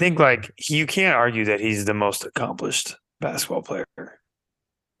 I think like you can't argue that he's the most accomplished basketball player,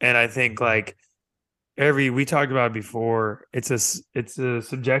 and I think like we talked about it before. It's a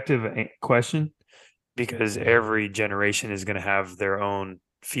subjective question because every generation is going to have their own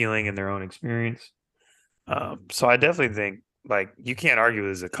feeling and their own experience. So I definitely think like you can't argue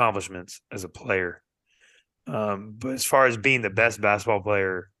his accomplishments as a player. But as far as being the best basketball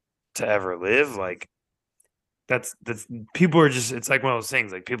player to ever live, like that's people are just it's like one of those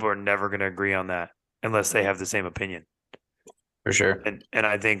things like people are never going to agree on that unless they have the same opinion. For sure. And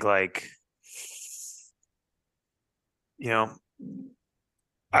I think like you know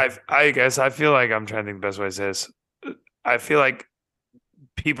I guess I feel like I'm trying to think the best way to say this. I feel like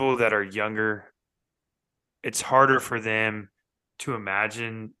people that are younger, it's harder for them to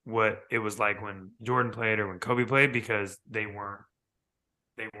imagine what it was like when Jordan played or when Kobe played because they weren't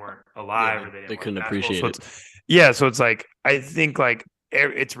alive Yeah, or they didn't they watch couldn't basketball. appreciate So it. so it's like I think like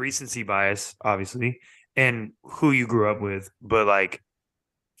it's recency bias, obviously, and who you grew up with. But like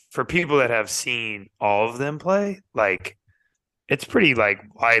for people that have seen all of them play, like it's pretty like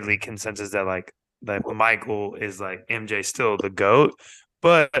widely consensus that like that Michael is like MJ still the GOAT.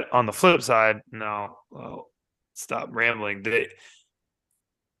 But on the flip side, no, well, stop rambling.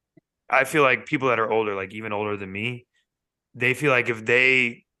 I feel like people that are older, like even older than me, they feel like if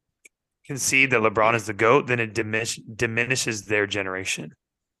they concede that LeBron is the GOAT, then it diminishes their generation.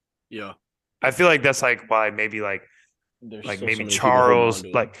 Yeah, I feel like that's like why maybe there's like still so maybe many people holding on Charles, to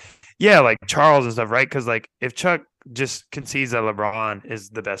it. like yeah, like Charles and stuff, right? Because like if Chuck just concedes that LeBron is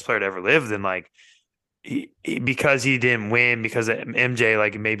the best player to ever live, then like because he didn't win, because of MJ,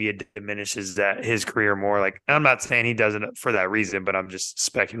 like maybe it diminishes that his career more. Like I'm not saying he does it for that reason, but I'm just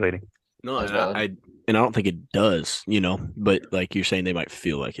speculating. No, That's and I and I don't think it does, but like you're saying, they might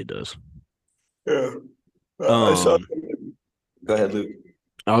feel like it does. Yeah. I saw. Um, Go ahead, Luke.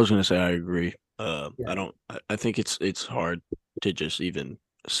 I was gonna say I agree. Yeah. I don't. I think it's hard to just even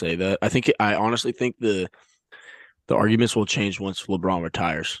say that. I honestly think the arguments will change once LeBron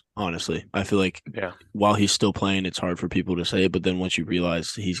retires. Honestly, I feel like Yeah. while he's still playing, it's hard for people to say it. But then once you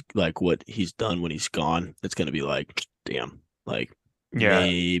realize he's like what he's done when he's gone, it's gonna be like, damn, like Yeah.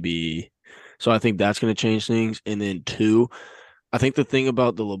 maybe. So I think that's gonna change things. And then two, I think the thing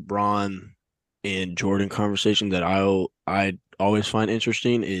about the LeBron and Jordan conversation that I always find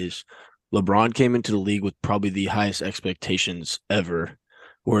interesting is LeBron came into the league with probably the highest expectations ever,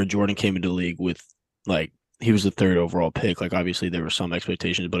 where Jordan came into the league with like he was the third overall pick. Like obviously there were some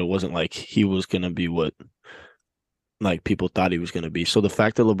expectations, but it wasn't like he was gonna be what like people thought he was gonna be. So the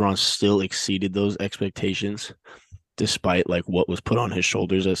fact that LeBron still exceeded those expectations despite like what was put on his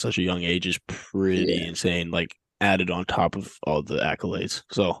shoulders at such a young age is pretty insane. Like added on top of all the accolades.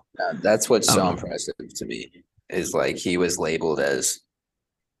 So That's what's I don't so know. impressive to me is like he was labeled as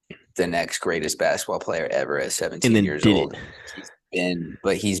the next greatest basketball player ever at And 17 then years did old.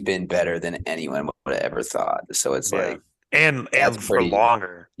 it. He's been better than anyone would have ever thought. So it's Yeah. like And that's for pretty,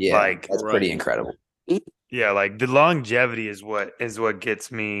 longer. yeah, Like that's Right. pretty incredible. yeah, like the longevity is what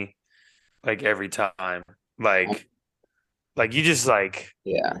gets me like every time. Like you just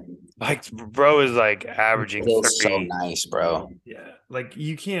Yeah, like bro is like averaging feels so 30. nice, bro. Yeah. Like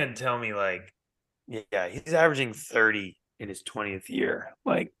you can't tell me like yeah, he's averaging 30 in his 20th year.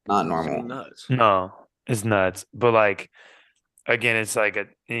 Like Not It's normal. nuts. no, it's nuts. But like again, it's like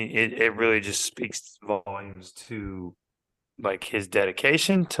it really just speaks volumes to like his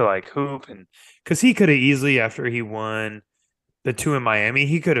dedication to like hoop and because he could have easily after he won the two in Miami,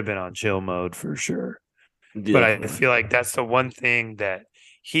 he could have been on chill mode for sure. But I Definitely. feel like that's the one thing that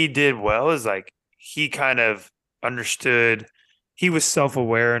he did well is like he kind of understood he was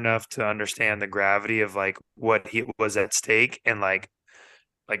self-aware enough to understand the gravity of like what he was at stake and like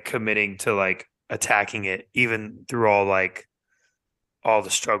like committing to like attacking it, even through all the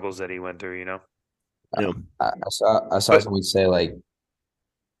struggles that he went through. Yeah. I saw But someone say like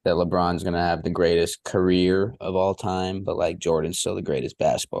that LeBron's gonna have the greatest career of all time, but like Jordan's still the greatest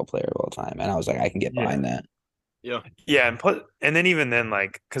basketball player of all time. And I was like, I can get yeah, behind that. Yeah. yeah, and then even then,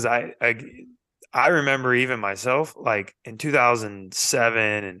 like, because I remember even myself, like in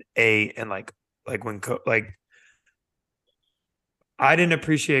 2007 and 8, and like when like I didn't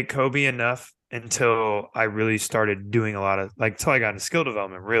appreciate Kobe enough until I really started doing a lot of like till I got into skill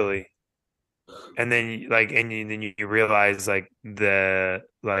development, really. And then then you realize the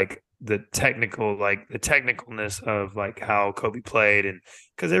technicalness of like how Kobe played, and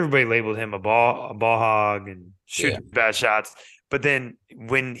because everybody labeled him a ball hog and Yeah. shooting bad shots. But then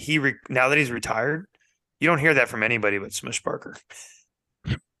when now that he's retired, you don't hear that from anybody but Smush Parker.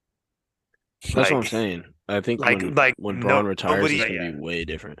 That's what I'm Like saying. I think like when Braun retires, nobody. it's gonna Yeah, be way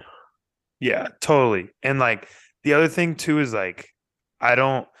different. yeah, totally. And like the other thing too is like I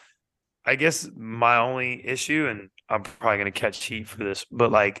don't. I guess my only issue, and I'm probably gonna catch heat for this,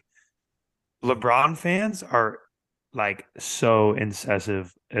 but like LeBron fans are like so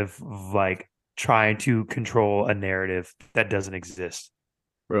incisive of like trying to control a narrative that doesn't exist.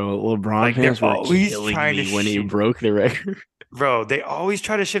 Bro, LeBron Like they're fans were always killing trying to me when he broke the record. bro, they always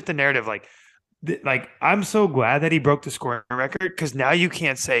try to shift the narrative. Like I'm so glad that he broke the scoring record because now you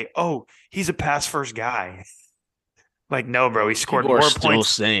can't say, oh, he's a pass first guy. Like, no, bro, he scored People are more still points.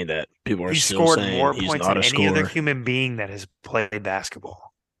 saying that. People are He still scored saying more he's points not than a any other scorer. human being that has played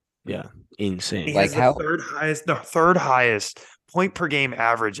basketball. Yeah, He insane. Like has how the third highest point per game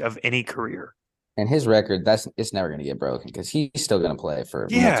average of any career. and his record, it's never gonna get broken because he's still gonna play for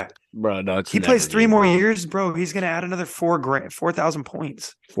the next Yeah, Bro, no, it's he never plays 3 getting more broken. years, bro. He's gonna add another 4,000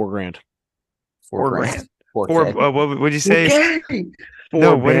 points. 4 grand. 4 grand. 4K. What would you say? Okay.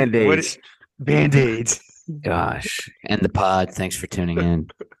 No, Four band-aids. Band-Aids. Gosh. And the pod. Thanks for tuning in.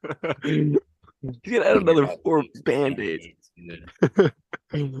 He's gonna add another 4 band-aids. Dude.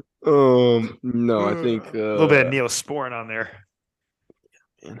 No, I think A little bit of Neosporin on there.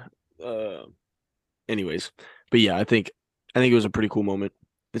 man, anyways, but yeah, I think it was a pretty cool moment.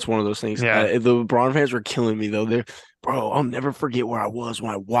 It's one of those things. Yeah. The LeBron fans were killing me though. Bro, I'll never forget where I was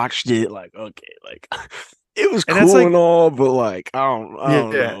when I watched it. Like, okay, like it was And that's cool like and all, but like I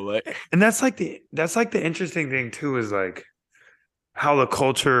don't yeah. know. Like, And that's like the interesting thing too is like how the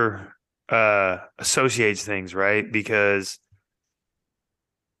culture associates things, right? Because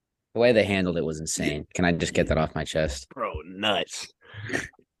The way they handled it was insane. Can I just get that off my chest? bro, nuts.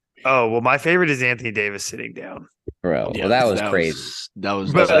 well, my favorite is Anthony Davis sitting down. Bro, Yeah, well, that was crazy. That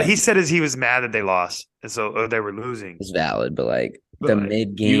was But nuts. he said he was mad that they lost, and so they were losing. It's valid, but like But, the like,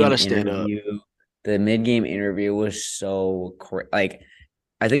 mid-game gotta stand up. interview was so like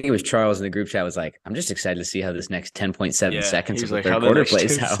I think it was Charles in the group chat was like, I'm just excited to see how this next 10.7 seconds of He's the like, third how the quarter next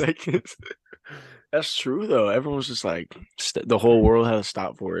plays 10 out. seconds. That's true though. Everyone's just like the whole world had to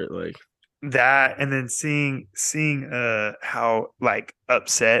stop for it. Like that, and then seeing how like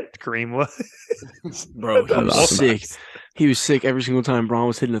upset Kareem was. bro, he That was awesome. sick. He was sick every single time Braun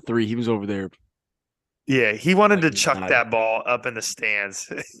was hitting a three. He was over there. Yeah, he wanted Like, to chuck not- that ball up in the stands.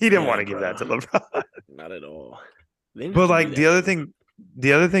 He didn't Yeah, want to give that to bro. LeBron. Not at all. They didn't But have to like do the that,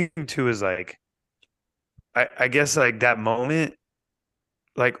 other though. thing too is like I guess like that moment,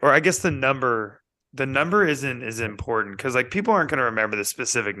 like, or I guess the number isn't as important because like people aren't going to remember the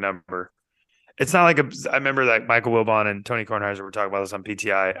specific number. It's not like I remember like Michael Wilbon and Tony Kornheiser were talking about this on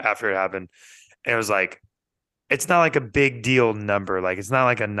PTI after it happened, and it was like it's not like a big deal number. Like it's not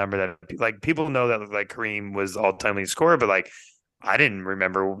like a number that like people know that like Kareem was all-time leading scorer, but like I didn't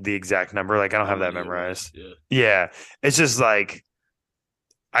remember the exact number. Like I don't have that How many it was, memorized. Yeah. Yeah, it's just like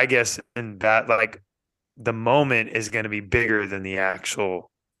I guess in that like the moment is going to be bigger than the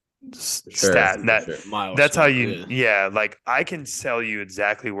actual Sure, stat. for That sure. that's how Milestone, yeah. Like I can tell you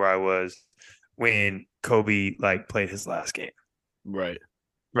exactly where I was when Kobe like played his last game, Right.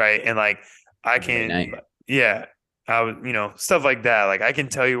 right? And like I Great night. yeah, I was stuff like that. Like I can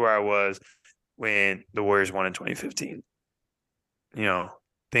tell you where I was when the Warriors won in 2015.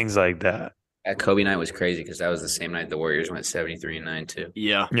 Things like that. That Kobe night was crazy because that was the same night the Warriors went 73-9 too.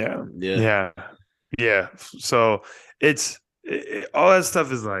 Yeah. Yeah, Yeah. yeah. So all that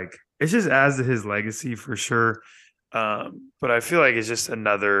stuff is like it just adds to his legacy for sure. But I feel like it's just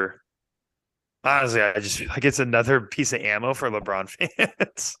another. Honestly, I just feel like it's another piece of ammo for LeBron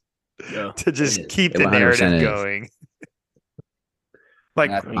fans Yeah. to just It is. keep It the 100% narrative is. going. Like,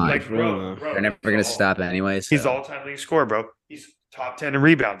 That's fine. like, For real, bro, though. bro, They're never going to stop anyways. He's all-time leading scorer, bro. He's top 10 in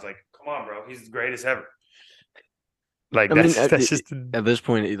rebounds. Like, come on, bro. He's the greatest ever. Like I mean, that's just at this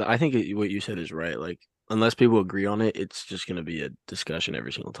point, I think what you said is right. Like, unless people agree on it, it's just going to be a discussion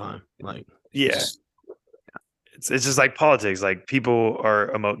every single time. Like, yeah. It's just like politics. Like people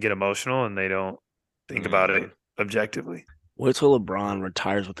get emotional and they don't think about it objectively. wait till LeBron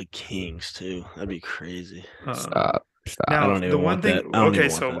retires with the Kings too. That'd be crazy. Stop. I Now, don't the even one want thing. that. I don't Okay, even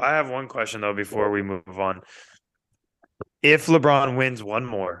want so that. I have one question though before we move on. If LeBron wins one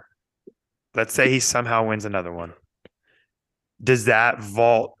more, let's say he somehow wins another one, does that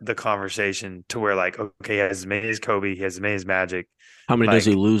vault the conversation to where like, okay, he has as many as Kobe, he has as many as Magic? How many does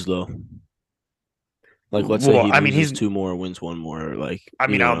he Like, lose though? Like, let's say well, he I mean, loses two more, wins one more. Like, I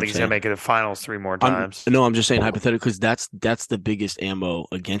you mean, I get what don't I'm think he's gonna saying? make it to the finals 3 more I'm times. no, I'm just saying hypothetically because that's the biggest ammo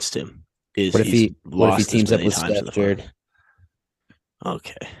against him is What if he's he lost this teams up many with times in Steph, the final. Jared?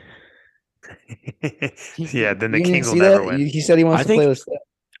 Okay, Yeah, then the You didn't Kings will see never that? win. He said he wants I to play think with Steph.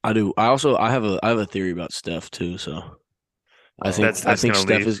 I do. I have a theory about Steph too. So I think That's I think gonna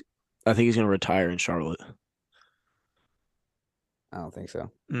Steph leave. is I think he's gonna retire in Charlotte. I don't think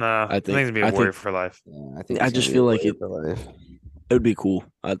so. Nah, I I think think he's gonna be a I warrior think for life. Yeah, I think I he's gonna just be feel a like warrior for life. it would be cool.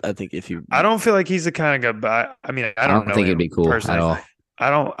 I think if you I don't feel like he's the kind of guy. I mean, I I don't don't know think it'd him be cool at personally. all. I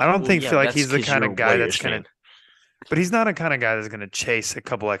don't well, think yeah, feel like that's he's the 'cause kind you're of a guy that's Warriors gonna. fan. But he's not a kind of guy that's gonna chase a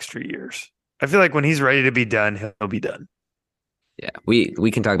couple extra years. I feel like when he's ready to be done, he'll be done. Yeah,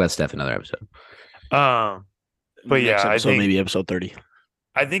 we can talk about Steph another episode. But Next yeah, episode, maybe episode 30.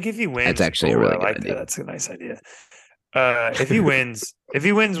 I think if he wins, That's actually a I really good like idea. that. That's a nice idea. If he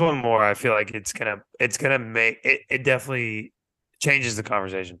wins one more, I feel like it's gonna make it. It definitely changes the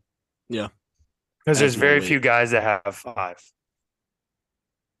conversation. Yeah, because there's Adds more very weight. few guys that have 5.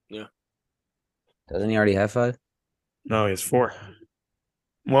 Yeah, Doesn't he already have 5? No, he has 4.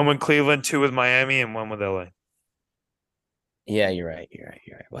 One with Cleveland, 2 with Miami, and 1 with LA. Yeah, you're right.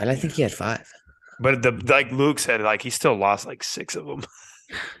 Why did I think he had 5? But like Luke said, like he still lost like 6 of them.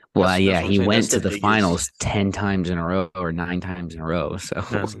 Well, That's yeah, what I'm he saying. went That's to the the biggest- finals 10 times in a row or 9 times in a row. So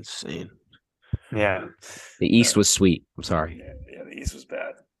that's insane. Yeah, the East was sweet. I'm sorry. yeah, the East was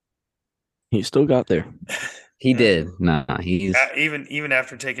bad. He still got there. He did. Nah, he's Even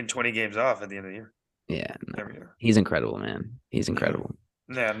after taking 20 games off at the end of the year. yeah, no. Every year. He's incredible, man. He's incredible.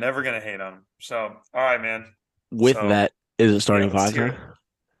 Yeah, I'm never gonna hate on him. So, all right, man. With So, that, is it starting yeah, let's five hear now? it.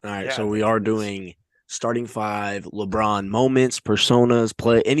 All right, Yeah, so I we think are it is. doing starting 5 LeBron moments, personas,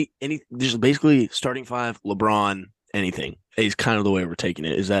 play any just basically starting 5 LeBron anything. Is kind of the way we're taking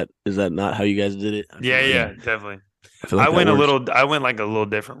it. Is that not how you guys did it? I feel like- Yeah, definitely. I feel like I that went works. I went like a little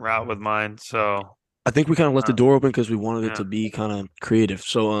different route with mine. So I think we kind of left the door open because we wanted it yeah. to be kind of creative.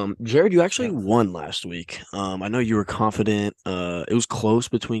 So, Jared, you actually Yeah. won last week. I know you were confident. It was close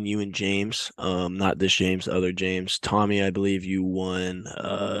between you and James. Not this James, the other James. Tommy, I believe you won.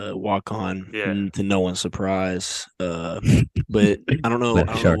 Walk on. Yeah. To no one's surprise. But I don't know.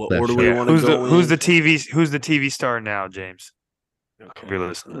 Left shark, What left order shark. we Yeah, want to go who's in. the TV star now, James? Okay. If you're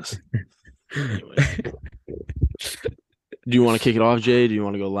listening to this. Anyway. Do you want to kick it off, Jay? Do you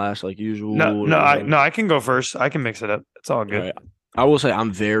want to go last like usual? No, I can go first. I can mix it up. It's all All good. right. I will say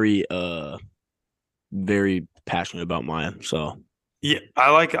I'm very very passionate about mine. So Yeah,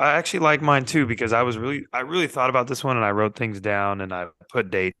 I actually like mine too because I really thought about this one and I wrote things down and I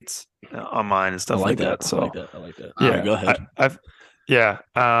put dates on mine and I stuff like like that. that. So I like that. I like that. yeah, All right, go ahead.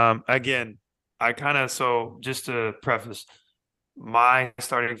 Again, I kind of so just to preface, my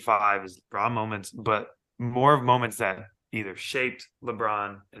starting 5 is LeBron moments, but more of moments that either shaped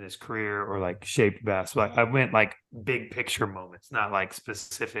LeBron in his career or like shaped basketball. Like I went like big picture moments, not like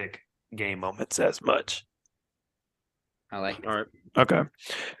specific game moments as much. I like it. All right. Okay.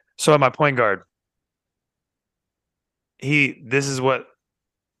 So at my point guard, this is what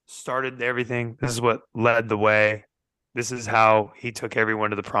started everything. This is what led the way. This is how he took everyone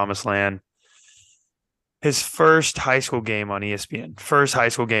to the promised land. His first high school game on ESPN, first high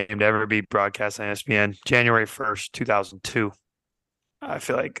school game to ever be broadcast on ESPN, January 1st, 2002. I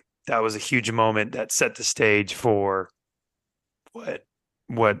feel like that was a huge moment that set the stage for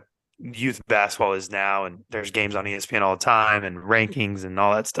what youth basketball is now. And there's games on ESPN all the time and rankings and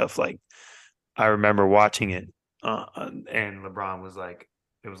all that stuff. Like I remember watching it and LeBron was like,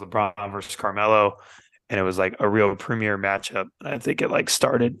 it was LeBron versus Carmelo. And it was like a real premier matchup. And I think it like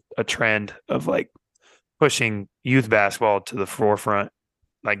started a trend of like pushing youth basketball to the forefront.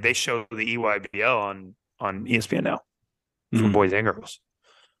 Like they show the EYBL on ESPN now for boys and girls.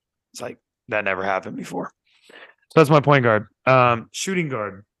 It's like that never happened before. So that's my point guard. Shooting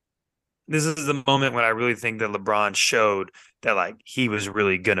guard. This is the moment when I really think that LeBron showed that like he was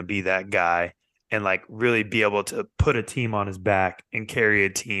really gonna be that guy and like really be able to put a team on his back and carry a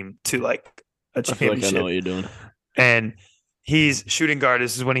team to like a I feel like I championship. know what you're doing. And he's shooting guard.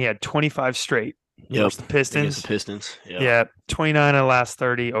 This is when he had 25 straight Yep. versus the Pistons. Against the Pistons. Yeah, 29 in the last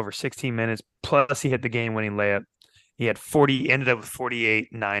 30 over 16 minutes. Plus, he hit the game-winning layup. He had 40. Ended up with 48,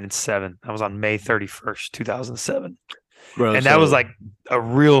 9, and 7. That was on May 31st, 2007. Bro, And that was like a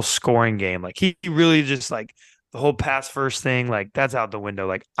real scoring game. Like he really just like the whole pass first thing. Like that's out the window.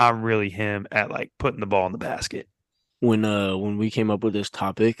 Like I'm really him at like putting the ball in the basket. when we came up with this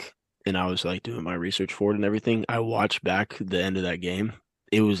topic and I was like doing my research for it and everything, I watched back the end of that game.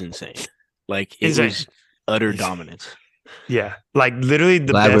 It was insane. Like it was utter dominance. Yeah, like literally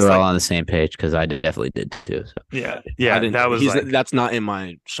the Glad best. we were all like, on the same page because I definitely did too. So. Yeah, yeah, that was that's not in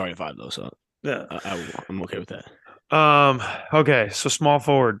my starting five though. So yeah, I'm okay with that. Okay, so small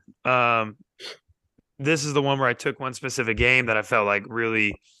forward. This is the one where I took one specific game that I felt like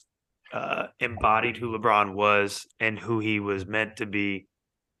really embodied who LeBron was and who he was meant to be.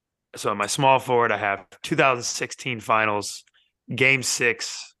 So in my small forward, I have 2016 Finals, Game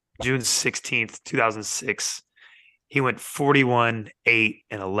 6, June 16th, 2006. He went 41, 8,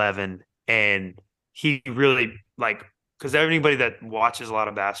 and 11. And he really, like, because everybody that watches a lot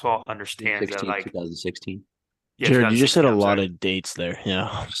of basketball understands 16, that, like, 2016. Yeah, Jared, you just said a 2016, I'm lot sorry. of dates there.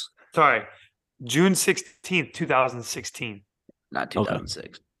 Yeah. Sorry, June 16th, 2016. Not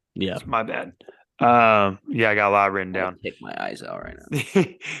 2006. Yeah. My bad. Yeah, I got a lot written down. Take my eyes out right now.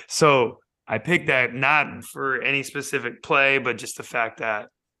 So I picked that not for any specific play, but just the fact that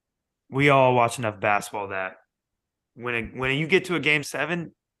we all watch enough basketball that when you get to a game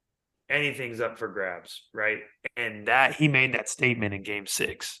 7, anything's up for grabs, right? And that he made that statement in game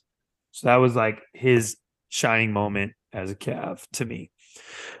 6. So that was like his shining moment as a Cav to me.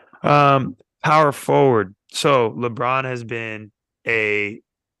 Power forward. So LeBron has been a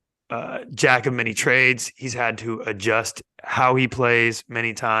jack of many trades. He's had to adjust how he plays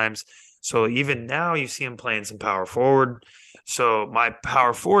many times. So even now you see him playing some power forward. So my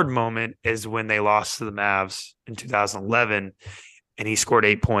power forward moment is when they lost to the Mavs in 2011 and he scored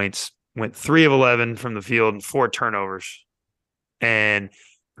 8 points, went 3 of 11 from the field and 4 turnovers. And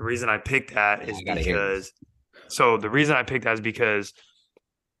the reason I picked that is because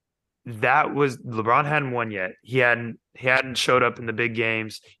that was LeBron hadn't won yet. He hadn't showed up in the big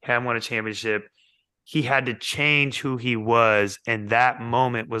games, hadn't won a championship. He had to change who he was. And that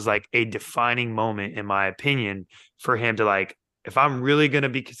moment was like a defining moment, in my opinion, for him to like, if I'm really going to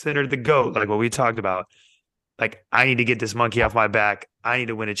be considered the GOAT, like what we talked about, like I need to get this monkey off my back. I need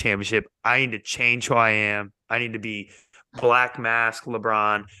to win a championship. I need to change who I am. I need to be Black Mask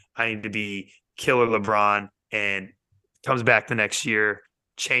LeBron. I need to be Killer LeBron, and comes back the next year,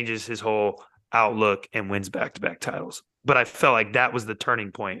 changes his whole outlook and wins back-to-back titles. But I felt like that was the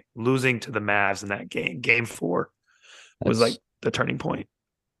turning point. Losing to the Mavs in that game 4 was like the turning point.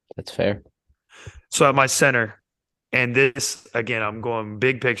 That's fair. So at my center, and this, again, I'm going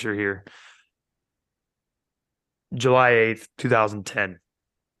big picture here. July 8th, 2010.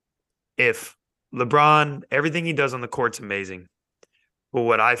 If LeBron, everything he does on the court's amazing. But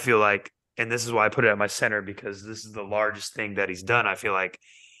what I feel like, and this is why I put it at my center, because this is the largest thing that he's done. I feel like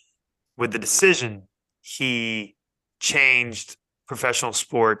with the decision, he changed professional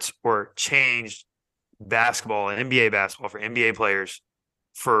sports or changed basketball and NBA basketball for NBA players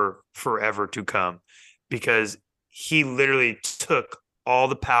for forever to come, because he literally took all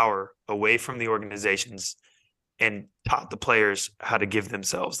the power away from the organizations and taught the players how to give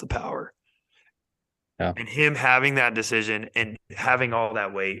themselves the power. Yeah. And him having that decision and having all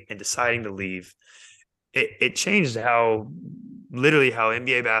that weight and deciding to leave, it changed how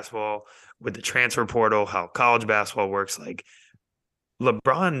NBA basketball with the transfer portal, how college basketball works. Like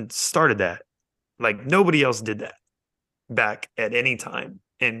LeBron started that. Like nobody else did that back at any time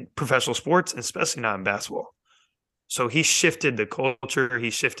in professional sports, especially not in basketball. So he shifted the culture. He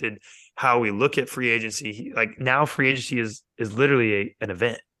shifted how we look at free agency. Like now free agency is literally an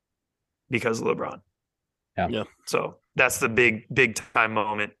event because of LeBron. Yeah. So that's the big time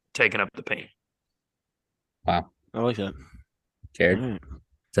moment, taking up the paint. Wow. I like that. Jared, All right.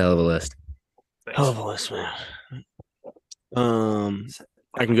 it's a hell of a list. Thanks. Hell of a list, man.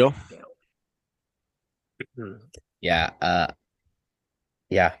 I can go. Yeah.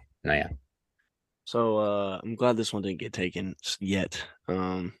 Yeah. No, yeah. So I'm glad this one didn't get taken yet.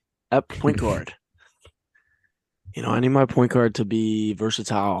 At point guard, I need my point guard to be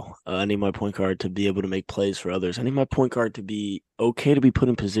versatile. I need my point guard to be able to make plays for others. I need my point guard to be okay to be put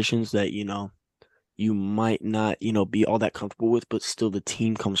in positions that you might not be all that comfortable with, but still the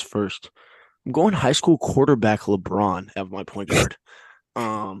team comes first. I'm going high school quarterback LeBron at my point guard.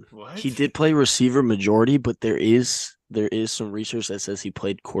 What? He did play receiver majority, but there is some research that says he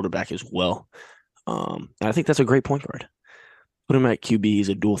played quarterback as well. And I think that's a great point guard. Put him at QB. He's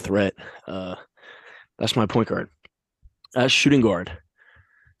a dual threat. That's my point guard. As shooting guard.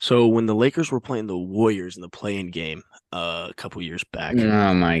 So when the Lakers were playing the Warriors in the play-in game a couple years back,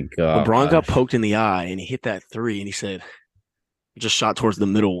 Oh my LeBron got gosh. poked in the eye and he hit that three and he said, just shot towards the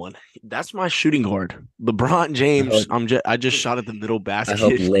middle one. That's my shooting guard. LeBron James, I just shot at the middle I hope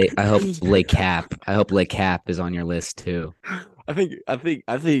basket. Lay Cap is on your list too. Yeah,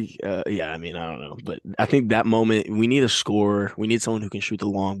 I mean, I don't know, but I think that moment we need a scorer. We need someone who can shoot the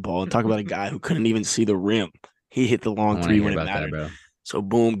long ball and talk about a guy who couldn't even see the rim. He hit the I long want to three hear when it about that, mattered. bro. So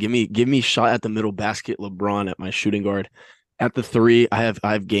boom, give me shot at the middle basket, LeBron at my shooting guard. At the three, I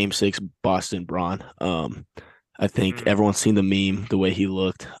have game six, Boston Bron. I think everyone's seen the meme, the way he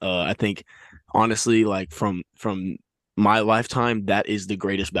looked. I think honestly, like from my lifetime, that is the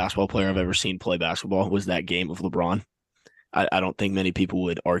greatest basketball player I've ever seen play basketball was that game of LeBron. I don't think many people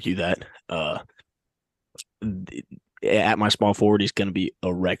would argue that. At my small forward, he's going to be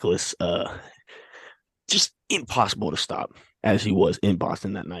a reckless, just impossible to stop as he was in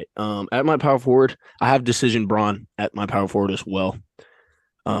Boston that night. At my power forward, I have Decision Braun at my power forward as well.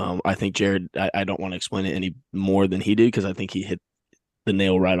 I think Jared, I don't want to explain it any more than he did because I think he hit the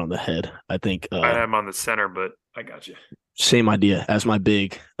nail right on the head. I think I had him on the center, but I got you. same idea as my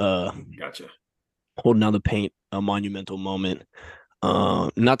big Gotcha. holding down the paint, a monumental moment.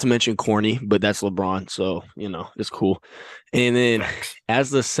 Not to mention corny, but that's LeBron, so it's cool. And then Thanks. as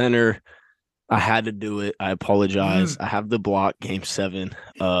the center, I had to do it. I apologize. I have the block game 7.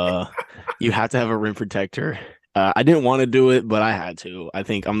 You have to have a rim protector. I didn't want to do it, but I had to. I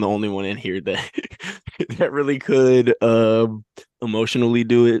think I'm the only one in here that that really could emotionally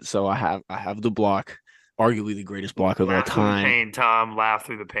do it. So I have the block, arguably the greatest block of all Laugh through the time. pain, Tom. Laugh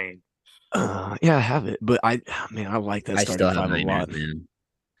through the pain. Yeah, I have it, but I like that I starting still have five a nightmares, lot. man.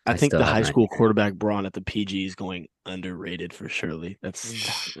 I I think still the have high school nightmares. quarterback Braun at the PG is going underrated for surely.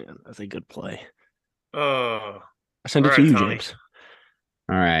 That's a good play. Oh, I send all it to right, you, Tommy. James.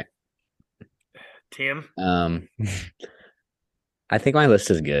 All right. Tim. I think my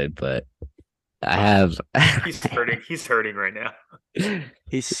list is good, but I have He's hurting. He's hurting right now.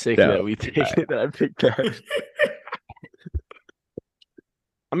 He's sick No. that we picked that I picked that.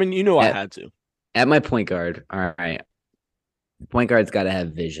 I mean, I had to. At my point guard. All right. Point guard's got to have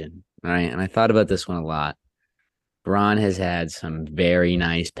vision. All right. And I thought about this one a lot. Braun has had some very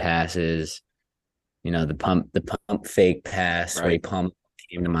nice passes. The pump fake pass where he Right. pumped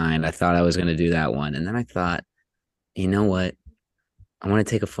came to mind. I thought I was going to do that one. And then I thought, you know what? I want to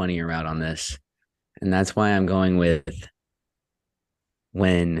take a funnier route on this. And that's why I'm going with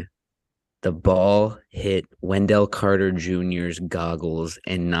when the ball hit Wendell Carter Jr.'s goggles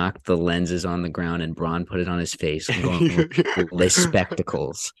and knocked the lenses on the ground and Braun put it on his face. I'm going with Les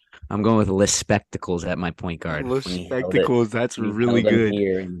Spectacles. I'm going with Les Spectacles at my point guard. Los When he held spectacles, that's when he really held them good.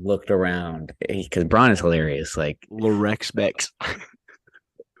 here and looked around. Because Braun is hilarious. Like Lorex specs.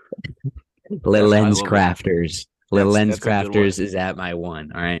 Little I Lens love it. Crafters. Little Lens That's a good one. Crafters is at my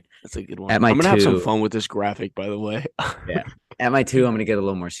 1. All right. That's a good one. At my I'm gonna have some 2. fun with this graphic, by the way. Yeah. At my 2, I'm gonna get a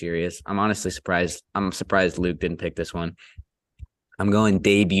little more serious. I'm honestly surprised. I'm surprised Luke didn't pick this one. I'm going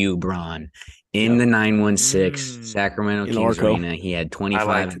debut Braun in the 916 Sacramento In Kings Arco. Arena. He had I 25.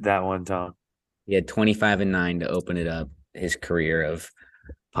 liked that one, Tom. He had 25 and 9 to open it up. His career of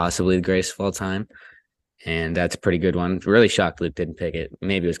possibly the greatest of all time, and that's a pretty good one. Really shocked Luke didn't pick it.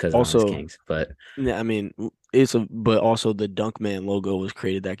 Maybe it was because of Also- the Kings, but Yeah, I mean, but also the Dunkman logo was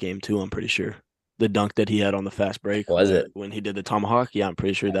created that game too. I'm pretty sure the dunk that he had on the fast break Was it? when he did the tomahawk? Yeah, I'm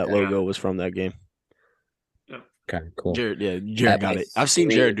pretty sure that Okay. logo was from that game. okay, cool. Jared At got my it. I've seen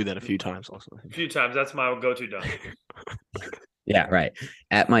 3 Jared do that a few times also. A few times. That's my go-to dunk. Yeah, right.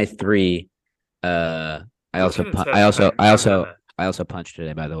 At my 3, I also Couldn't pu- tell I you. also I've I never also done that. I also punched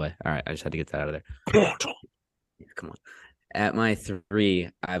today, by the way. All right, I just had to get that out of there. Come on, Tom. Come on. At my 3,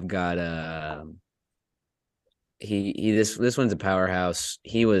 I've got this one's a powerhouse.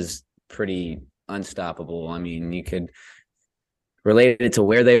 He was pretty unstoppable. I mean, you could relate it to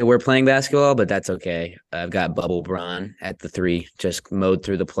where they were playing basketball, but that's okay. I've got Bubble Braun at the 3, just mowed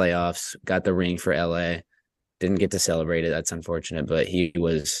through the playoffs, got the ring for LA. Didn't get to celebrate it. That's unfortunate, but they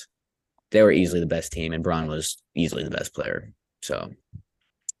were easily the best team, and Braun was easily the best player. So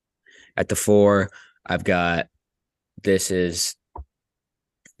at the 4, I've got this is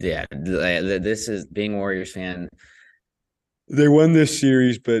being a Warriors fan. They won this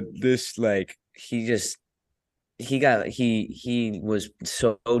series, but this he was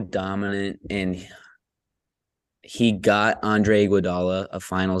so dominant, and he got Andre Iguodala a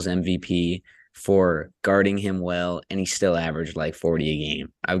Finals MVP for guarding him well, and he still averaged like 40 a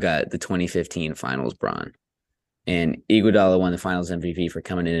game. I've got the 2015 Finals Bron. And Iguodala won the Finals MVP for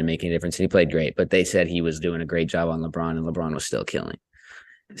coming in and making a difference. And he played great, but they said he was doing a great job on LeBron, and LeBron was still killing.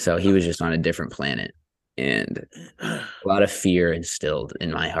 So he was just on a different planet. And a lot of fear instilled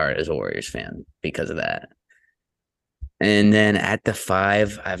in my heart as a Warriors fan because of that. And then at the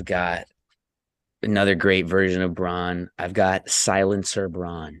 5, I've got another great version of Bron. I've got Silencer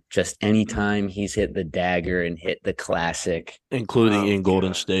Bron. Just anytime he's hit the dagger and hit the classic. including in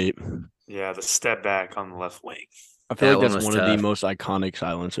Golden State. Yeah, the step back on the left wing. I feel That like one that's was one of the tough. most iconic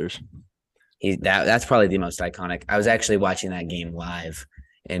silencers. That's probably the most iconic. I was actually watching that game live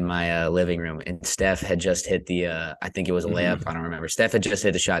in my living room, and Steph had just hit the I think it was a layup. I don't remember. Steph had just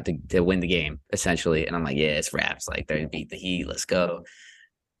hit the shot to win the game, essentially. And I'm like, yeah, it's wraps. Like, they're gonna beat the Heat. Let's go.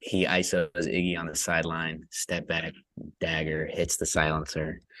 He ISOs Iggy on the sideline, step back, dagger, hits the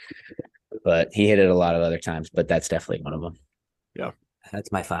silencer. But he hit it a lot of other times, but that's definitely one of them. Yeah.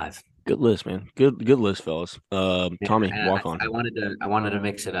 That's my 5. Good list, man. Good list, fellas. Tommy, And walk on. I wanted to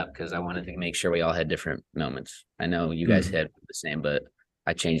mix it up because I wanted to make sure we all had different moments. I know you guys had the same, but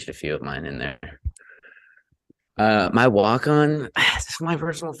I changed a few of mine in there. My walk on, this is my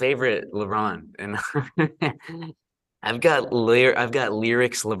personal favorite, LeBron, and I've got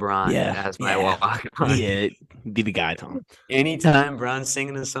lyrics LeBron as my walk on. Yeah, be the guy, Tom. Anytime Bron's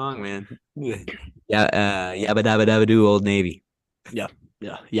singing a song, man. Yeah, yabba dabba dabba do, Old Navy. Yeah.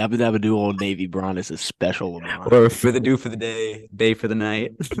 Yabba dabba do, Old Navy. Bron is a special LeBron. Or for the do for the day, bay for the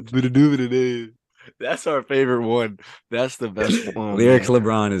night. That's our favorite one. That's the best one. Lyrics man.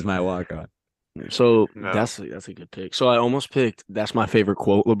 LeBron is my walk on. So No. that's a good pick. So I almost picked that's my favorite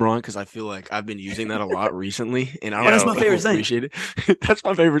quote, LeBron, because I feel like I've been using that a lot recently, and I Yeah, don't that's my know if favorite people saying. appreciate it. That's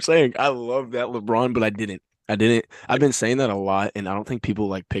my favorite saying. I love that LeBron, but I didn't. I've been saying that a lot, and I don't think people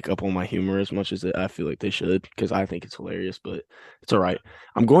like pick up on my humor as much as I feel like they should, because I think it's hilarious. But it's all right.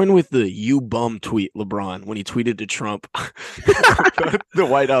 I'm going with the "you bum" tweet, LeBron, when he tweeted to Trump the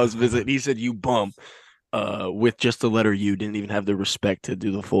White House visit. He said "you bum" with just the letter U. Didn't even have the respect to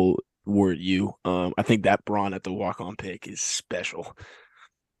do the full word "you." I think that Bron at the walk-on pick is special.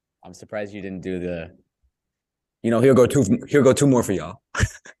 I'm surprised you didn't do the. He'll go two more for y'all.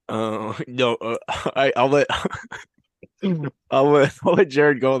 No, I'll let I'll let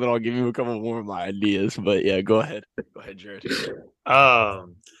Jared go, then I'll give you a couple more of my ideas. But yeah, go ahead, Jared.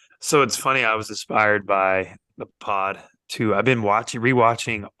 So it's funny. I was inspired by the pod too. I've been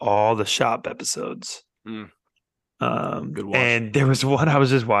rewatching all the Shop episodes. Good watch. And there was one I was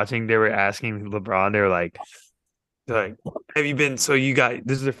just watching. They were asking LeBron. They were like, have you been? So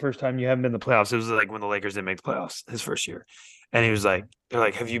this is the first time you haven't been in the playoffs. It was like when the Lakers didn't make the playoffs his first year, and he was like, they're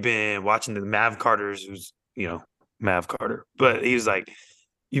like, have you been watching the Mav Carters? Who's Mav Carter, but he was like,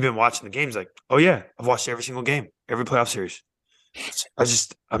 you've been watching the games. Like, oh yeah, I've watched every single game, every playoff series. I'm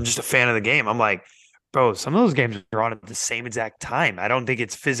just a fan of the game. I'm like, bro, some of those games are on at the same exact time. I don't think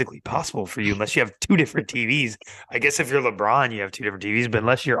it's physically possible for you unless you have 2 different TVs. I guess if you're LeBron, you have 2 different TVs, but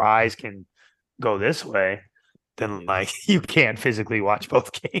unless your eyes can go this way, then like you can't physically watch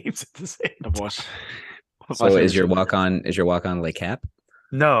both games at the same I've time. watched. So is your walk on Lake Cap?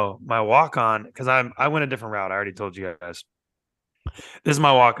 No, my walk on, because I went a different route. I already told you guys. This is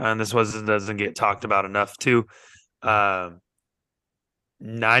my walk on. This doesn't get talked about enough too. $91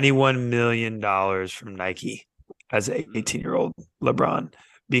 million from Nike as an 18-year-old LeBron.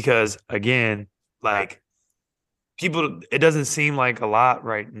 Because again, like people, it doesn't seem like a lot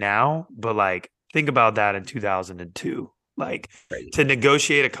right now, but like think about that in 2002. Like to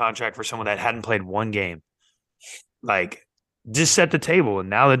negotiate a contract for someone that hadn't played one game, like just set the table. And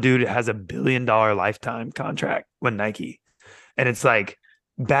now the dude has a $1 billion lifetime contract with Nike. And it's like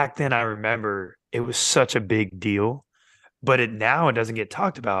back then I remember it was such a big deal, but now it doesn't get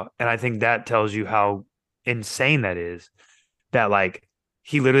talked about. And I think that tells you how insane that is, that like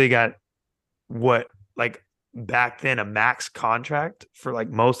he literally got what, like back then a max contract for like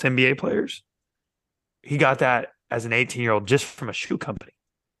most NBA players. He got that as an 18-year-old just from a shoe company.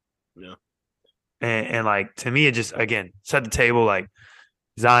 Yeah. And like to me, it just again set the table. Like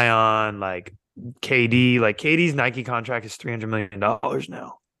Zion, like KD, like KD's Nike contract is $300 million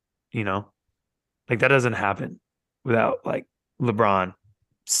now. Like that doesn't happen without like LeBron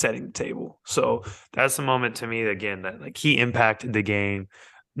setting the table. So that's the moment to me again that like he impacted the game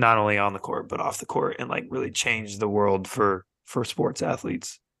not only on the court but off the court and like really changed the world for sports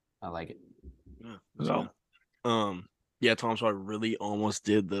athletes. I like it. Yeah. So, yeah, Tom. So I really almost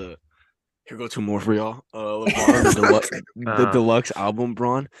did the. Here go 2 more for y'all. LeBron, the deluxe album,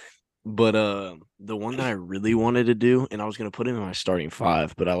 Bron. But the one that I really wanted to do, and I was gonna put him in my starting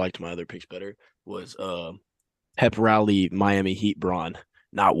five, but I liked my other picks better, was Pep Rally Miami Heat Braun.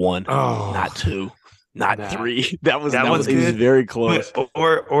 Not one, not two, not that- three. That was one's it was good. very close.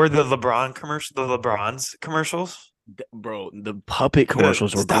 Or the LeBron commercial, the LeBron's commercials. Bro, the puppet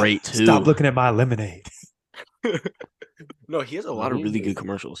commercials were great too. Stop looking at my lemonade. No, he has a lot of really good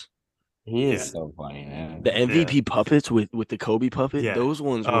commercials. He is Yeah. so funny, man. The MVP puppets with the Kobe puppet, Yeah. those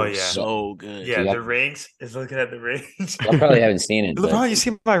ones Oh, were yeah. so good. Yeah, Yeah. the rings is looking at the rings. I probably haven't seen it, LeBron, but you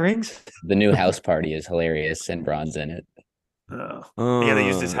see my rings? the new house party is hilarious and Bron's in it. Oh. Yeah, they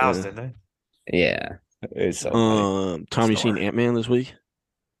used his house, didn't they? Yeah, it's so funny. Tom, you seen Snore. Ant-Man this week?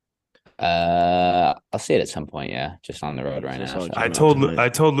 I'll see it at some point. Yeah, just on the road right Just now. saw it so- come I out told tonight. I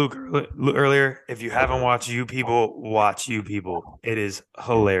told Luke earlier, if you haven't watched You People, watch You People. It is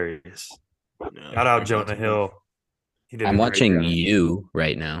hilarious. No, Shout out I'm Jonah about to. Hill. He did a I'm great watching job. You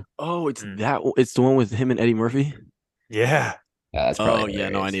right now. Oh, it's Mm. it's the one with him and Eddie Murphy. Yeah. That's Oh probably yeah,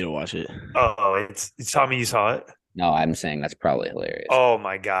 no, I hilarious. need to watch it. Oh, it's Tommy, you saw it? No, I'm saying that's probably hilarious. Oh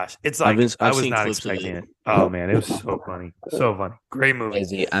my gosh. It's I've like I've I was seen not clips of expecting it. it. Oh man, it was so funny. So funny. Great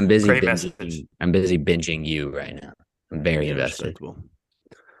movie. I'm busy Great binging. message. I'm busy binging You right now. I'm very Yeah, invested. respectable.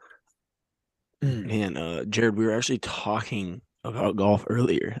 Man, Jared, we were actually talking about golf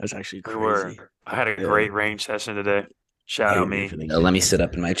earlier. That's actually We crazy. were. I had a Yeah. great range session today. Shout out me. Let me sit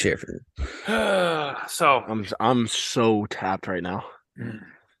up in my chair for So I'm so tapped right now.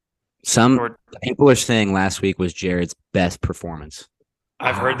 some Or- people are saying last week was Jared's best performance.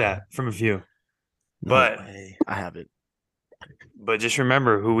 I've heard that from a few. No But- way. I have it. But just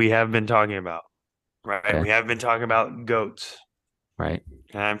remember who we have been talking about. Right? Okay. We have been talking about goats. Right.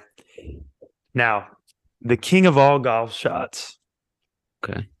 Okay. Now, the king of all golf shots,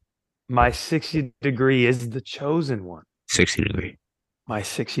 Okay. my 60 degree is the chosen one. 60 degree. My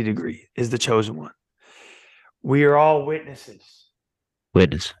 60 degree is the chosen one. We are all witnesses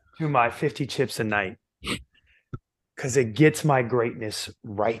Witness. to my 50 chips a night because it gets my greatness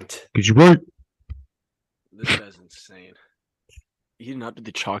right. Could you work? This guy's insane. He did not do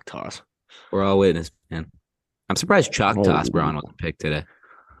the chalk toss. We're all witness, man. I'm surprised Chalk Oh. Toss Braun wasn't picked today.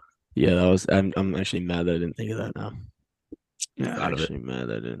 Yeah, that was. I'm actually mad that I didn't think of that now. Yeah. Thought of it. Actually mad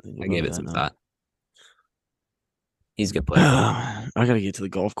that I didn't think I about gave it that some now. thought. He's a good player. I gotta get to the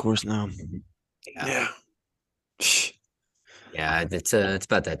golf course now. Yeah. Yeah, it's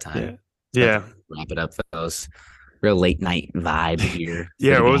about that time. Yeah. Yeah. Wrap it up, fellas. Real late night vibe here. for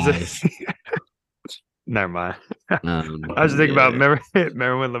Yeah. the What was guys. it? Never mind. I was Yeah. thinking about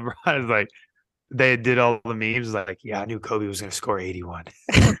remember when LeBron is like they did all the memes like, yeah, I knew Kobe was gonna score 81.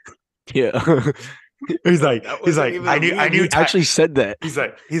 Yeah. He's like, That he's wasn't like, even I a knew, meme. I knew. He actually said that. He's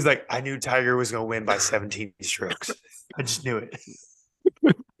like, I knew Tiger was gonna win by 17 strokes. I just knew it.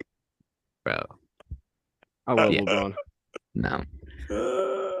 Bro. I love Yeah. LeBron. No.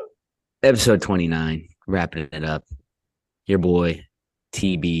 Episode 29. Wrapping it up. Your boy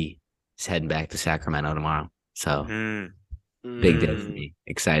TB is heading back to Sacramento tomorrow. So big day for me.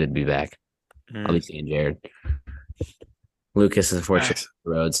 Excited to be back. I'll be seeing Jared. Lucas is unfortunately Nice. on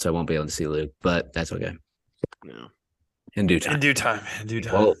the road, so I won't be able to see Luke, but that's okay. No. In due In time. due time. In due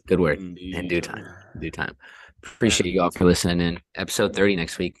time. Well, good word. Indeed. In due time. In due time. Appreciate you all for listening in. Episode 30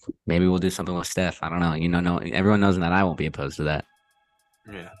 next week. Maybe we'll do something with Steph. I don't know. No, everyone knows that I won't be opposed to that.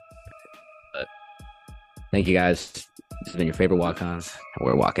 Yeah. Thank you guys. This has been your favorite walk-ons.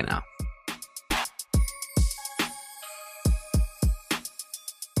 We're walking out.